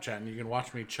on Snapchat and you can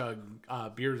watch me chug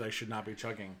beers I should not be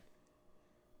chugging.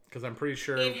 Because I'm pretty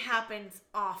sure it happens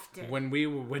often. When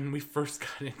we first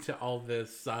got into all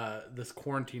this this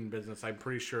quarantine business, I'm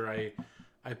pretty sure I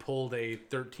pulled a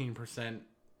 13%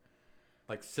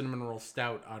 like cinnamon roll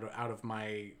stout out of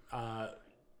my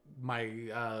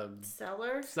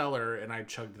cellar, and I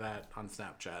chugged that on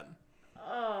Snapchat.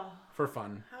 Oh, for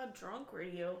fun. How drunk were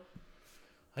you?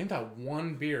 I think that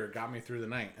one beer got me through the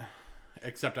night.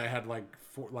 Except I had like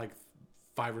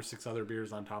 5 or 6 other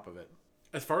beers on top of it.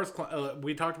 As far as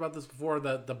we talked about this before,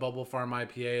 that the Bubble Farm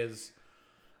IPA is,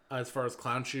 as far as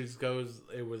Clown Shoes goes,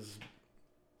 it was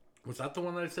that the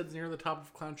one that I said is near the top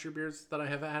of Clown Shoe beers that I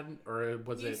have had, or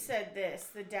was it? You said this,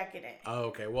 the Decadent. Oh,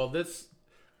 okay. Well, this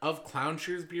of Clown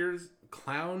Shoes beers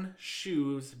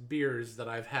that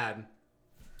I've had,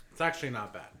 it's actually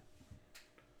not bad.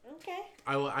 Okay.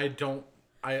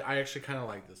 I actually kind of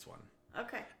like this one.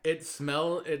 Okay. It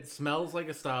smells like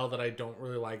a style that I don't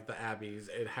really like, the Abbeys.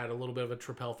 It had a little bit of a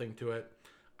tripel thing to it.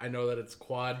 I know that it's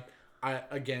quad.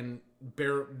 Gun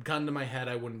to my head,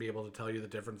 I wouldn't be able to tell you the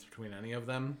difference between any of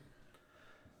them.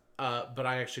 But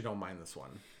I actually don't mind this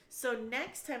one. So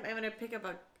next time I'm going to pick up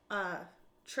a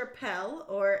tripel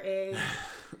or a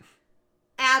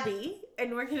Abbey,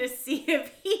 and we're going to see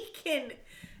if he can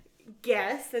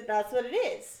guess that that's what it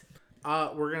is.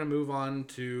 We're going to move on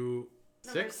to...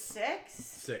 Number 6?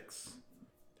 6.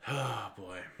 Oh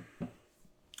boy,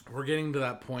 we're getting to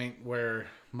that point where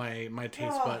my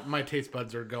taste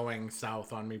buds are going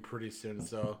south on me pretty soon.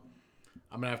 So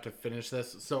I'm gonna have to finish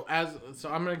this. So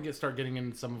I'm gonna start getting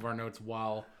into some of our notes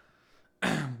while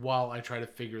I try to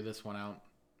figure this one out.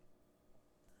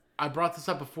 I brought this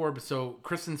up before, but so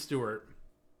Kristen Stewart,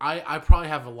 I probably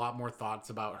have a lot more thoughts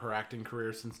about her acting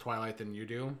career since Twilight than you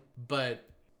do. But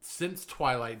since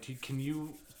Twilight, can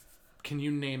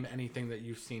you name anything that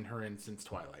you've seen her in since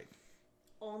Twilight?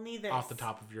 Only this. Off the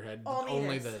top of your head.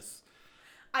 Only this.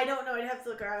 I don't know. I'd have to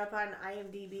look her up on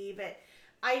IMDb, but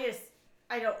I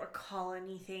don't recall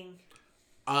anything.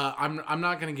 I'm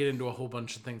not going to get into a whole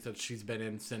bunch of things that she's been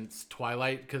in since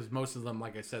Twilight, because most of them,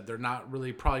 like I said, they're not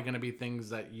really probably going to be things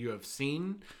that you have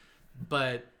seen.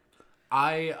 But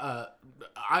I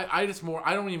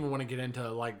don't even want to get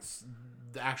into like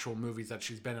the actual movies that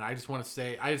she's been in. I just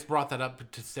brought that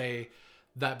up to say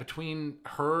that between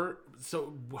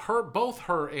both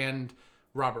her and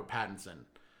Robert Pattinson,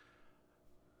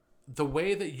 the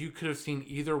way that you could have seen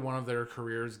either one of their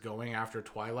careers going after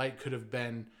Twilight could have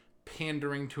been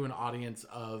pandering to an audience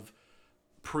of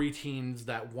preteens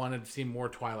that wanted to see more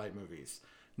Twilight movies.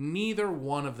 Neither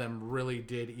one of them really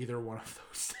did either one of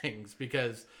those things,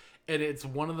 because it's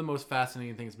one of the most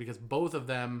fascinating things, because both of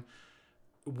them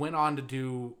went on to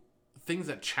do things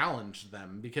that challenged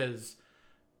them, because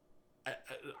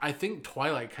I think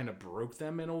Twilight kind of broke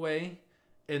them in a way,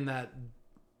 in that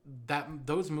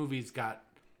those movies got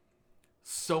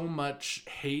so much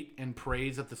hate and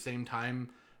praise at the same time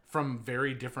from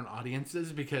very different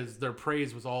audiences, because their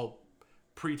praise was all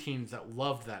preteens that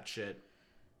loved that shit,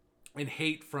 and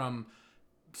hate from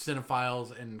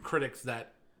cinephiles and critics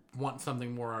that want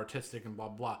something more artistic and blah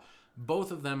blah.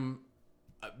 Both of them,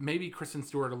 maybe Kristen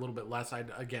Stewart a little bit less. I'd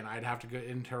have to go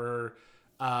into her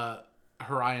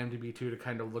IMDb too to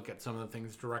kind of look at some of the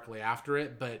things directly after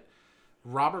it. But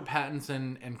Robert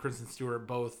Pattinson and Kristen Stewart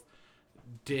both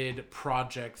did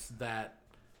projects that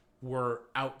were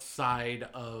outside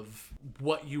of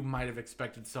what you might have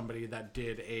expected somebody that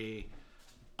did a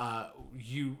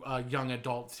young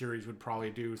adult series would probably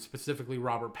do. Specifically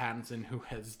Robert Pattinson, who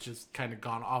has just kind of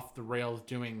gone off the rails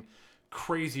doing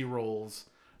crazy roles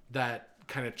that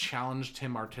kind of challenged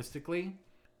him artistically.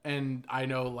 And I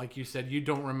know, like you said, you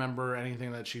don't remember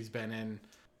anything that she's been in.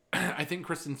 I think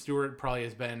Kristen Stewart probably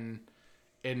has been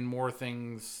in more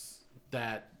things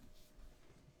that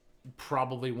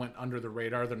probably went under the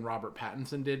radar than Robert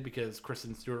Pattinson did, because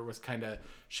Kristen Stewart was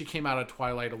she came out of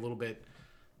Twilight a little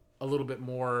bit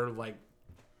more like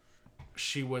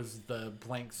she was the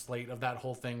blank slate of that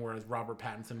whole thing, whereas Robert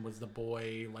Pattinson was the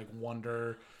boy, like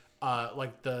wonder,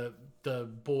 like the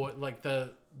boy, like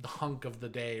the hunk of the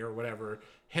day or whatever.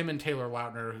 Him and Taylor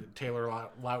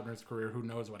Lautner's career, who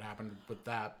knows what happened with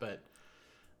that, but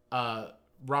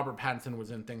Robert Pattinson was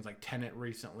in things like Tenet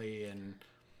recently, and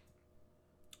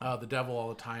The Devil All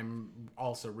the Time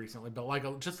also recently, but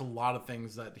like just a lot of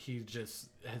things that he just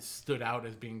has stood out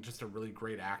as being just a really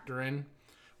great actor in.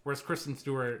 Whereas Kristen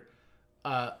Stewart,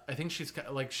 I think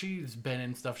she's been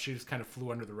in stuff, she just kind of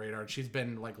flew under the radar. She's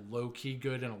been like low key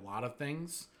good in a lot of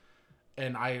things.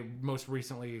 And I most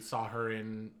recently saw her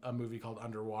in a movie called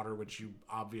Underwater, which you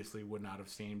obviously would not have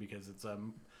seen because it's a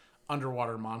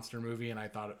underwater monster movie, and I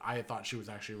thought she was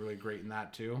actually really great in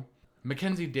that too.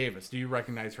 Mackenzie Davis, do you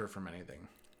recognize her from anything?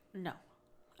 No.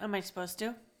 Am I supposed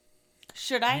to?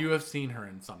 Should I? You have seen her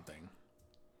in something.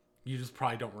 You just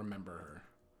probably don't remember her.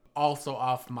 Also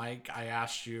off mic, I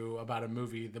asked you about a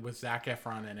movie that was Zac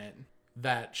Efron in it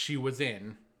that she was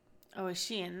in. Oh, is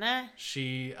she in that?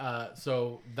 She,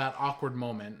 so that awkward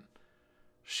moment,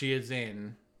 she is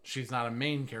in. She's not a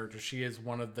main character. She is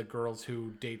one of the girls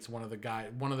who dates one of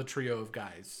the trio of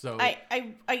guys. So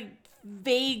I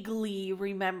vaguely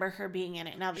remember her being in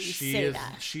it now that you say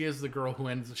that. She is the girl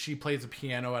she plays a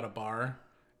piano at a bar,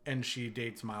 and she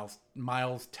dates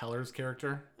Miles Teller's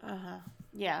character. Uh-huh.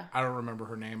 Yeah. I don't remember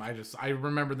her name. I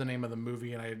remember the name of the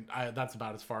movie, and I that's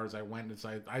about as far as I went.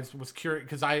 I was curious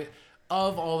because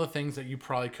of all the things that you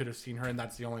probably could have seen her in,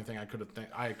 that's the only thing I could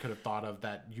have thought of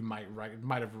that you might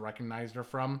have recognized her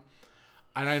from.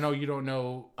 And I know you don't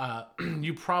know,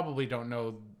 you probably don't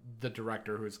know the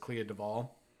director, who is Clea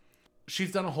Duvall.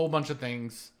 She's done a whole bunch of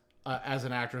things as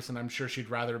an actress, and I'm sure she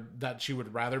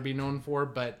would rather be known for.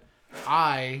 But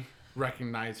I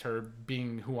recognize her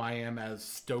being who I am as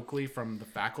Stokely from The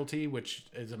Faculty, which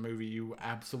is a movie you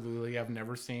absolutely have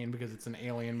never seen because it's an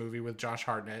alien movie with Josh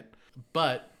Hartnett.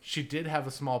 But she did have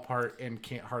a small part in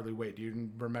Can't Hardly Wait. Do you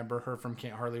remember her from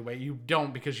Can't Hardly Wait? You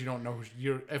don't, because you don't know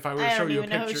if I were to show you a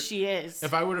picture, I don't even know who she is.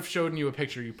 If I would have shown you a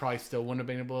picture, you probably still wouldn't have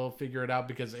been able to figure it out,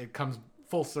 because it comes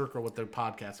full circle with the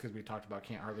podcast because we talked about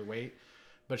Can't Hardly Wait.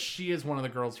 But she is one of the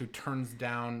girls who turns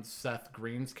down Seth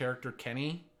Green's character,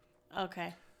 Kenny.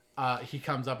 Okay. He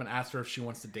comes up and asks her if she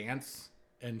wants to dance,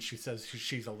 and she says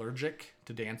she's allergic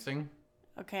to dancing.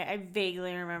 Okay, I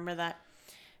vaguely remember that.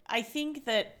 I think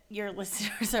that your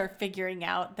listeners are figuring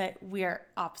out that we are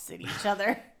opposite each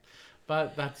other.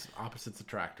 But that's opposites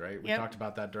attract, right? We talked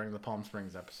about that during the Palm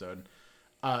Springs episode.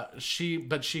 She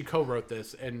co-wrote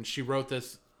this, and she wrote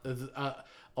this. A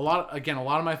lot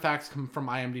of my facts come from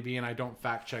IMDb, and I don't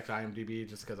fact check IMDb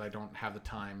just because I don't have the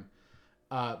time.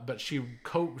 But she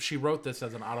wrote this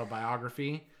as an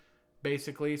autobiography,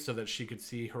 basically, so that she could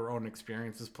see her own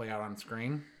experiences play out on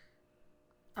screen.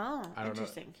 Oh,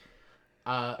 interesting.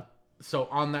 So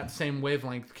on that same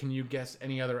wavelength, can you guess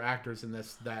any other actors in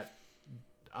this that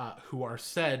who are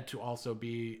said to also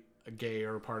be a gay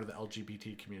or part of the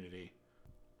LGBT community?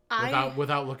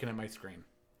 Without looking at my screen.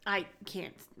 I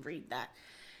can't read that.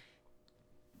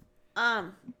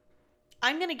 I'm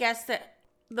gonna guess that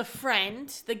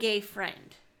the gay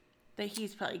friend, that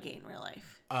he's probably gay in real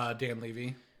life. Dan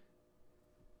Levy.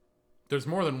 There's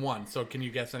more than one, so can you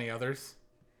guess any others?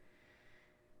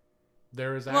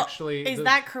 There is actually... Is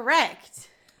that correct?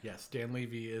 Yes, Dan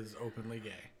Levy is openly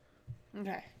gay.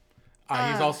 Okay.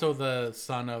 He's also the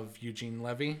son of Eugene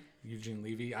Levy.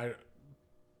 I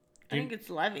think it's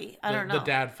Levy. I don't know. The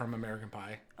dad from American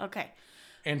Pie. Okay.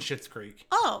 And Schitt's Creek.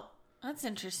 Oh, that's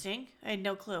interesting. I had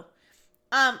no clue.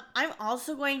 I'm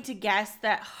also going to guess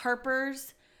that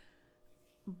Harper's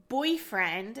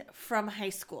boyfriend from high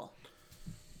school.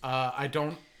 I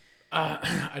don't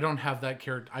have that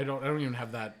character. I don't even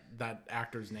have that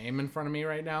actor's name in front of me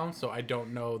right now, so I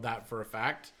don't know that for a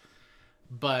fact.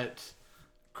 But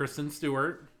Kristen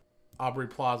Stewart, Aubrey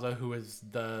Plaza, who is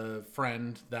the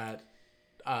friend that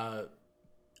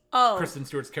Kristen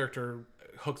Stewart's character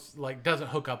doesn't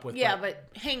hook up with. Yeah, but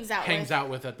hangs out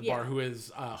with at the bar, who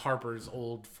is Harper's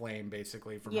old flame,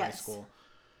 basically, from high school.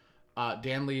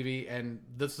 Dan Levy, and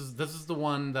this is the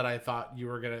one that I thought you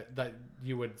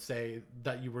would say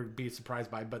that you would be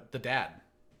surprised by, but the dad,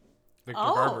 Victor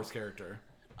Garber's character.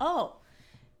 Oh,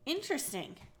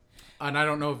 interesting. And I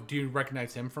don't know, do you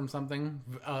recognize him from something?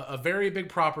 A very big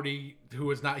property he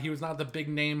was not the big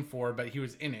name for, but he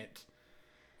was in it.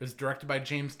 It was directed by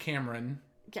James Cameron.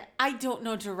 Yeah, I don't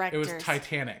know directors. It was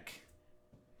Titanic.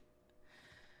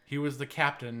 He was the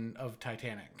captain of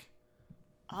Titanic.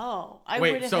 Oh, I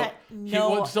would have had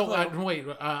no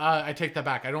clue. I take that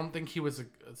back. I don't think he was.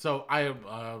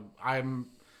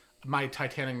 My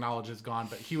Titanic knowledge is gone,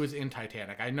 but he was in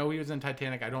Titanic. I know he was in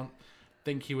Titanic. I don't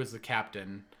think he was the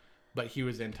captain, but he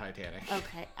was in Titanic.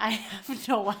 Okay, I have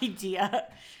no idea.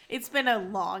 It's been a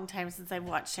long time since I've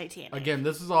watched Titanic. Again,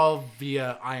 this is all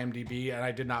via IMDb, and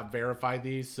I did not verify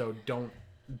these, so don't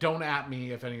at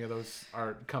me if any of those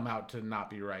come out to not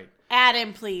be right. Add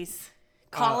him, please.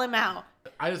 Call him out.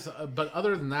 But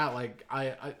other than that, like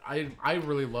I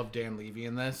really love Dan Levy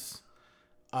in this,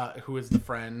 who is the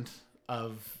friend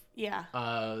of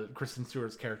Kristen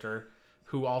Stewart's character,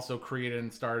 who also created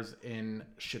and stars in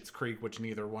Schitt's Creek, which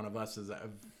neither one of us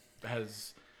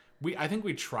has. I think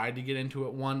we tried to get into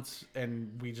it once,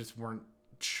 and we just weren't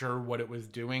sure what it was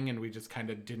doing, and we just kind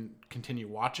of didn't continue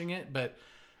watching it. But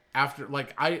after,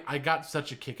 like, I got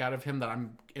such a kick out of him that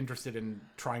I'm interested in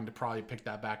trying to probably pick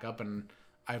that back up, and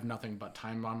I have nothing but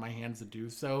time on my hands to do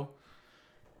so.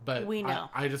 But we know.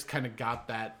 I just kind of got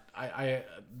that. I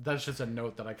that's just a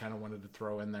note that I kind of wanted to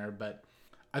throw in there. But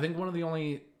I think one of the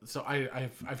only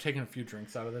I've taken a few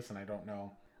drinks out of this, and I don't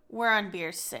know. We're on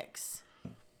beer 6.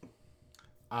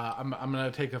 I'm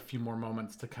gonna take a few more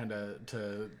moments to kind of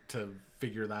to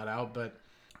figure that out. But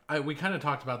we kind of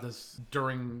talked about this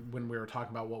when we were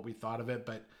talking about what we thought of it.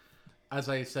 But as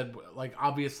I said, like,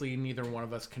 obviously neither one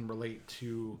of us can relate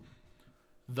to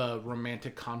the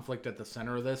romantic conflict at the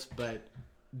center of this, but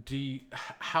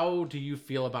how do you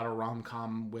feel about a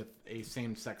rom-com with a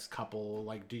same-sex couple?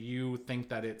 Like, do you think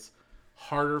that it's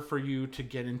harder for you to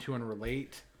get into and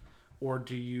relate, or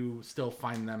do you still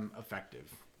find them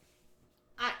effective?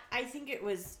 I think it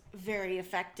was very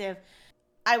effective.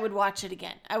 I would watch it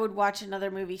again. I would watch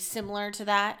another movie similar to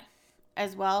that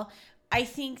as well. I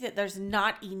think that there's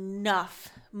not enough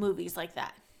movies like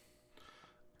that.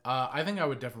 I think I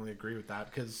would definitely agree with that,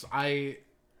 because I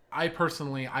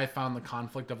personally found the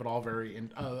conflict of it all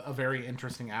a very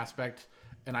interesting aspect,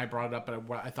 and I brought it up.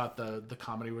 I thought the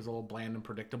comedy was a little bland and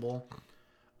predictable,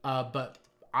 but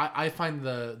I find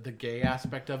the gay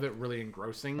aspect of it really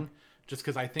engrossing, just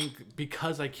because I think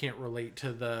because I can't relate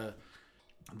to the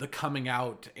coming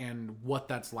out and what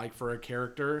that's like for a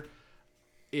character.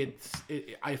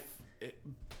 I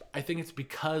think it's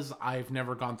because I've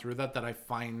never gone through that I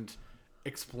find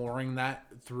exploring that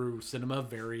through cinema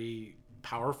very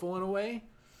powerful in a way,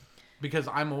 because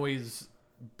I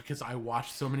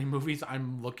watch so many movies,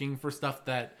 I'm looking for stuff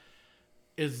that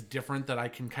is different, that I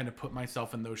can kind of put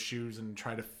myself in those shoes and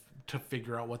try to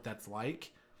figure out what that's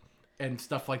like, and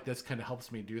stuff like this kind of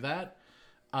helps me do that.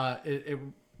 It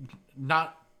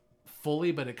not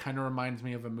fully, but it kind of reminds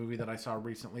me of a movie that I saw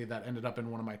recently that ended up in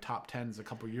one of my top 10s a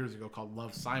couple years ago, called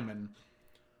Love, Simon,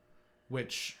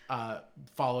 which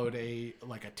followed a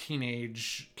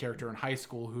teenage character in high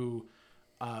school who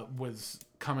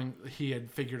he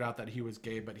had figured out that he was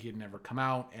gay, but he had never come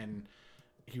out, and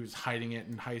he was hiding it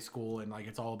in high school, and like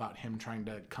it's all about him trying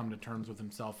to come to terms with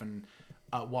himself, and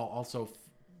while also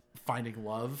finding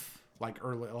love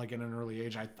in an early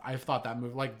age. I thought that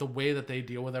movie, like the way that they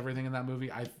deal with everything in that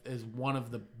movie, is one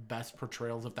of the best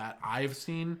portrayals of that I've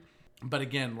seen. But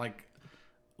again, like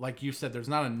you said, there's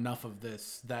not enough of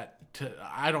this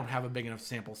I don't have a big enough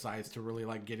sample size to really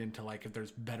like get into like if there's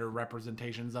better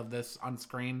representations of this on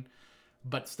screen.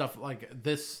 But stuff like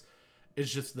this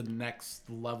is just the next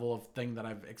level of thing that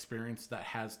I've experienced that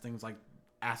has things like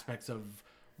aspects of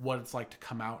what it's like to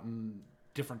come out in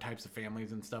different types of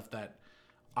families and stuff that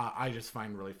I just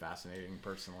find really fascinating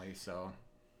personally. So,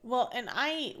 well, and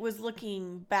I was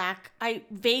looking back. I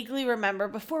vaguely remember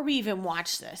before we even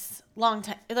watched this, long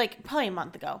time, like probably a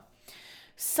month ago,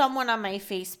 someone on my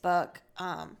Facebook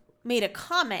made a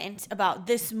comment about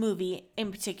this movie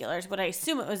in particular, is what I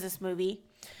assume it was this movie.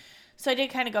 So I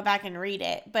did kind of go back and read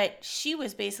it, but she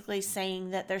was basically saying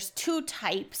that there's two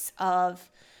types of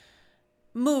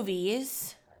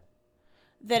movies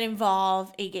that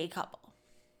involve a gay couple.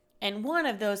 And one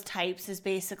of those types is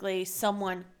basically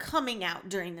someone coming out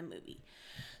during the movie.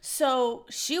 So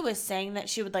she was saying that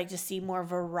she would like to see more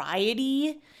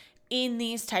variety in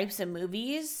these types of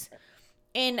movies.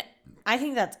 And I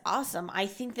think that's awesome. I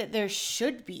think that there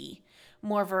should be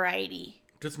more variety.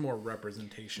 Just more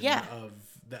representation of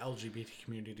the LGBT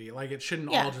community. Like, it shouldn't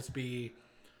all just be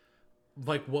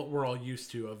like what we're all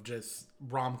used to, of just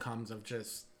rom-coms of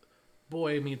just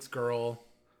boy meets girl,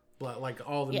 but like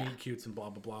all the meet cutes and blah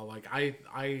blah blah. Like I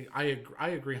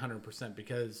agree 100%,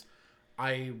 because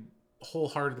I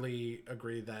wholeheartedly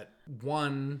agree that,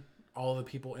 one, all the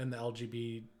people in the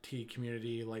LGBT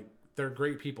community, like, they're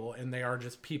great people and they are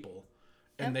just people,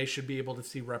 and they should be able to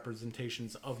see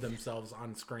representations of themselves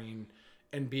on screen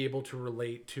and be able to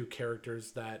relate to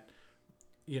characters that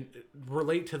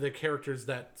relate to the characters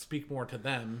that speak more to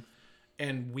them.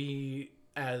 And we,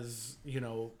 as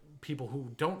people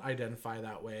who don't identify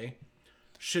that way,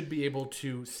 should be able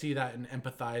to see that and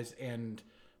empathize and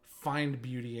find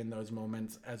beauty in those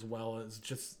moments, as well as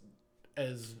just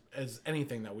as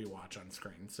anything that we watch on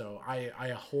screen. So I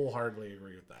wholeheartedly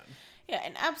agree with that. Yeah,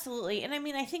 and absolutely. And I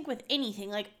mean, I think with anything,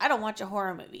 like, I don't watch a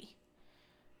horror movie.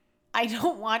 I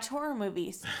don't watch horror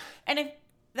movies. And if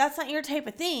that's not your type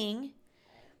of thing,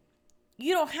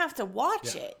 you don't have to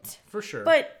watch it. For sure.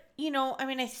 But, I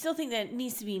mean, I still think that it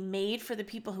needs to be made for the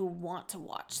people who want to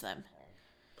watch them.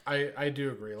 I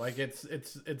do agree. Like, it's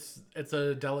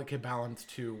a delicate balance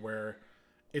too, where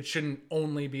it shouldn't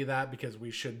only be that, because we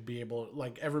should be able,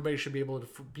 like, everybody should be able to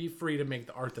be free to make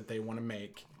the art that they want to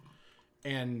make.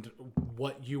 And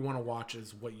what you want to watch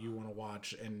is what you want to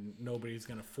watch, and nobody's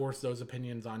going to force those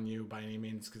opinions on you by any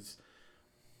means, because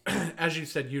as you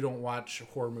said, you don't watch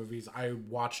horror movies. I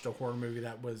watched a horror movie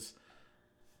that was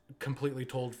completely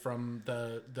told from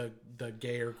the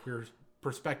gay or queer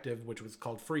perspective, which was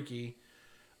called Freaky,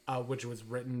 which was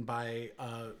written by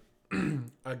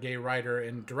a gay writer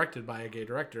and directed by a gay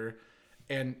director.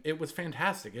 And it was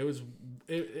fantastic. It was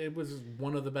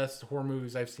one of the best horror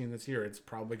movies I've seen this year. It's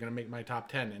probably going to make my top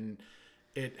 10. And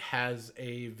it has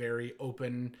a very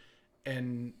open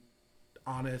and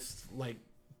honest, like,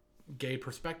 gay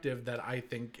perspective that I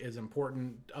think is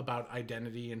important about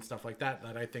identity and stuff like that,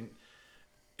 that I think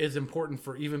is important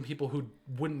for even people who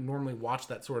wouldn't normally watch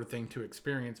that sort of thing to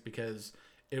experience, because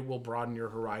it will broaden your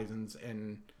horizons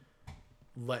and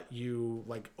let you,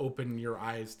 like, open your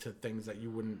eyes to things that you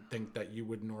wouldn't think that you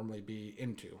would normally be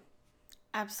into.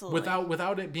 Absolutely.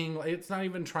 Without it being, it's not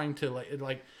even trying to,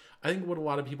 like I think what a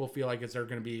lot of people feel like is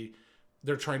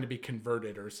they're trying to be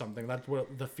converted or something. That's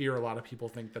what the fear a lot of people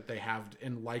think that they have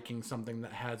in liking something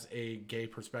that has a gay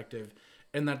perspective.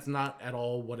 And that's not at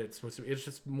all what it's supposed to be. It's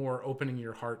just more opening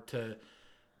your heart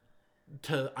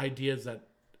to ideas that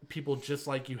people just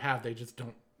like you have.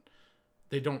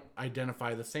 They don't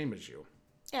identify the same as you.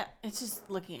 Yeah, it's just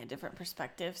looking at different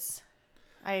perspectives.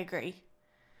 I agree.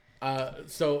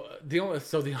 So the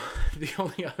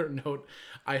only other note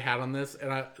I had on this,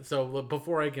 so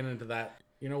before I get into that,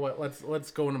 you know what?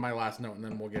 Let's go into my last note, and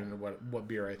then we'll get into what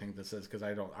beer I think this is, because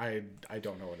I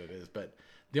don't know what it is. But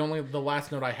the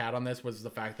last note I had on this was the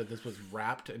fact that this was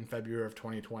wrapped in February of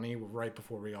 2020, right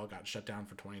before we all got shut down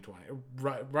for 2020,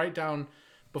 right down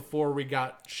before we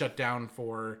got shut down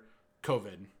for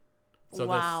COVID. So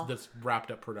wow. This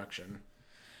wrapped up production.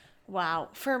 Wow.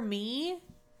 For me,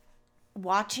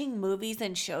 watching movies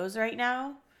and shows right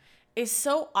now is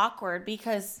so awkward,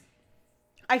 because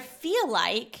I feel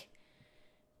like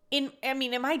in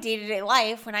my day-to-day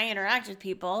life, when I interact with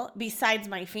people besides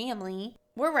my family,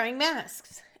 we're wearing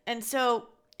masks. And so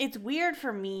it's weird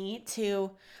for me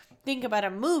to think about a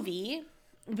movie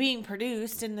being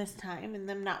produced in this time and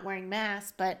them not wearing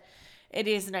masks, but it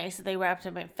is nice that they wrapped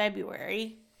them in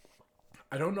February.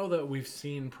 I don't know that we've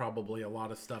seen probably a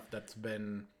lot of stuff that's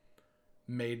been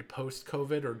made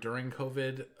post-COVID or during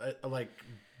COVID, like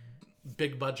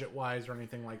big budget-wise or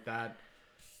anything like that,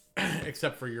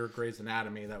 except for your Grey's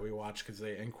Anatomy that we watched, because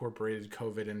they incorporated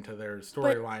COVID into their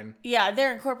storyline. Yeah,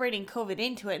 they're incorporating COVID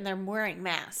into it, and they're wearing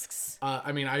masks.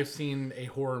 I've seen a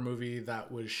horror movie that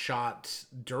was shot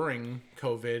during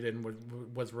COVID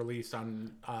and was released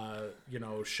on,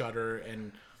 Shudder,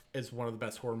 and is one of the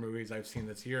best horror movies I've seen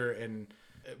this year.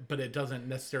 But it doesn't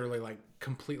necessarily, like,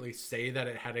 completely say that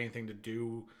it had anything to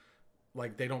do,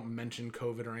 like, they don't mention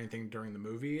COVID or anything during the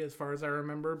movie, as far as I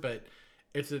remember. But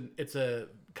it's a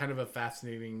kind of a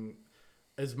fascinating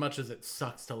as much as it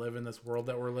sucks to live in this world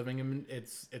that we're living in,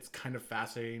 it's kind of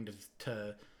fascinating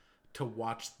to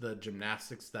watch the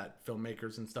gymnastics that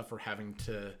filmmakers and stuff are having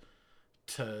to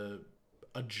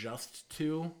adjust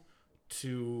to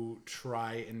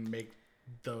try and make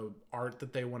the art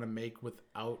that they want to make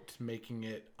without making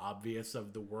it obvious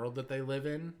of the world that they live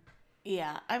in.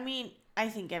 Yeah, I mean, I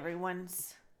think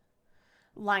everyone's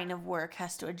line of work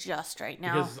has to adjust right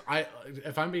now. Because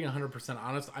if I'm being 100%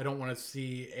 honest, I don't want to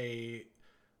see a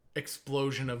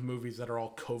explosion of movies that are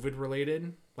all COVID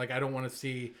related. Like, I don't want to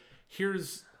see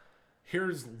here's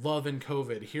love in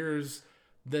COVID. Here's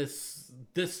this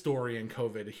story in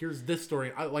COVID. Here's this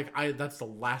story. That's the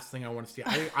last thing I want to see.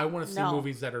 I want to see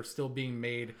movies that are still being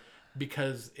made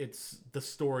because it's the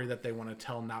story that they want to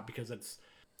tell, not because it's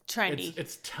trendy.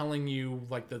 It's telling you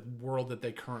like the world that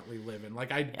they currently live in.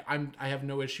 Like I have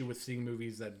no issue with seeing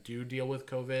movies that do deal with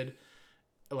COVID,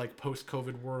 like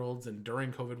post-COVID worlds and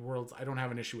during COVID worlds. I don't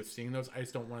have an issue with seeing those. I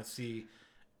just don't want to see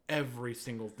every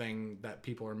single thing that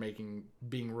people are making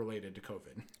being related to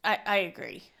COVID. I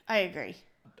agree.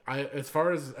 As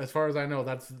far as I know,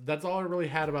 that's all I really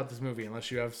had about this movie,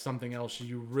 unless you have something else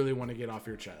you really want to get off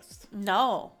your chest.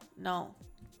 No.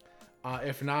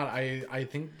 If not, I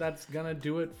think that's gonna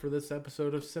do it for this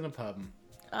episode of Cinepub.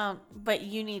 But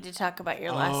you need to talk about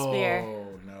your last beer.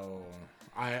 Oh no,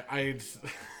 I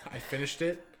finished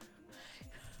it.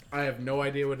 I have no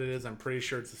idea what it is. I'm pretty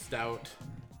sure it's a stout.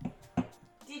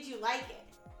 Did you like it?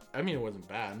 I mean, it wasn't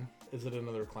bad. Is it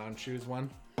another Clown Shoes one?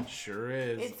 Sure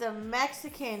is. It's a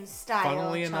Mexican style.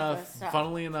 Funnily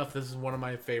enough, this is one of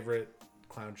my favorite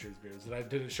Clown Shoes beers.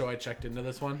 Did it show I checked into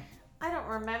this one? I don't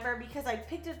remember because I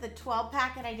picked up the 12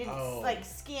 pack and I didn't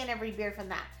scan every beer from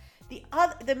that.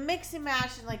 The mix and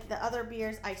match and like the other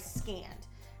beers I scanned.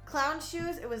 Clown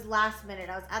Shoes, it was last minute.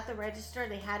 I was at the register.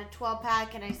 They had a 12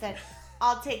 pack and I said,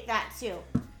 I'll take that too.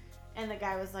 And the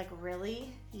guy was like,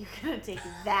 really? You're going to take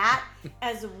that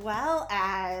as well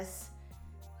as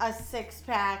a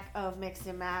 6-pack of mix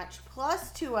and match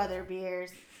plus 2 other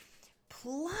beers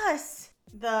plus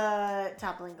the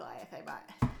Toppling Goliath I bought.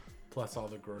 Plus all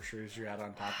the groceries you had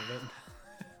on top of it.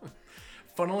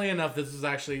 Funnily enough, this is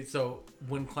actually... So,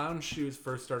 when Clown Shoes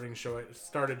first started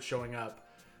showing up,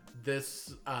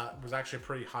 this was actually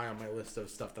pretty high on my list of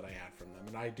stuff that I had from them.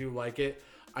 And I do like it.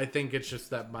 I think it's just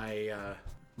that my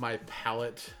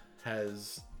palate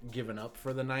has given up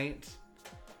for the night.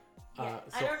 Yeah,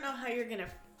 I don't know how you're going to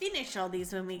finish all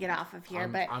these when we get off of here,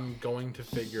 but... I'm going to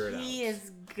figure it out. He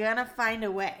is going to find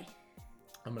a way.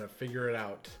 I'm going to figure it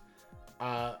out.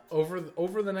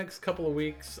 Over the next couple of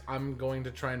weeks, I'm going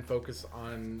to try and focus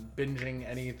on binging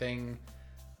anything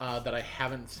that I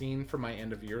haven't seen for my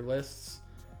end of year lists.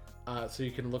 So you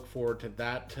can look forward to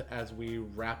that as we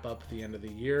wrap up the end of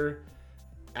the year.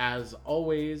 As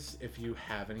always, if you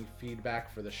have any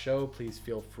feedback for the show, please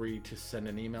feel free to send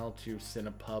an email to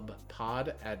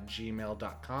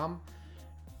cinepubpod@gmail.com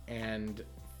and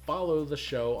follow the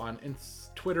show on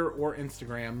Twitter or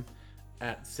Instagram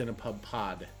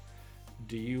 @cinepubpod.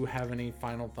 Do you have any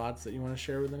final thoughts that you want to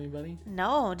share with anybody?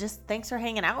 No, just thanks for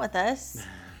hanging out with us.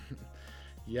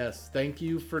 Yes, thank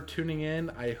you for tuning in.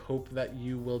 I hope that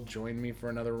you will join me for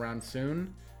another round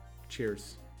soon.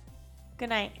 Cheers. Good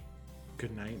night.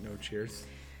 Good night, no cheers.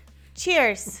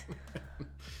 Cheers.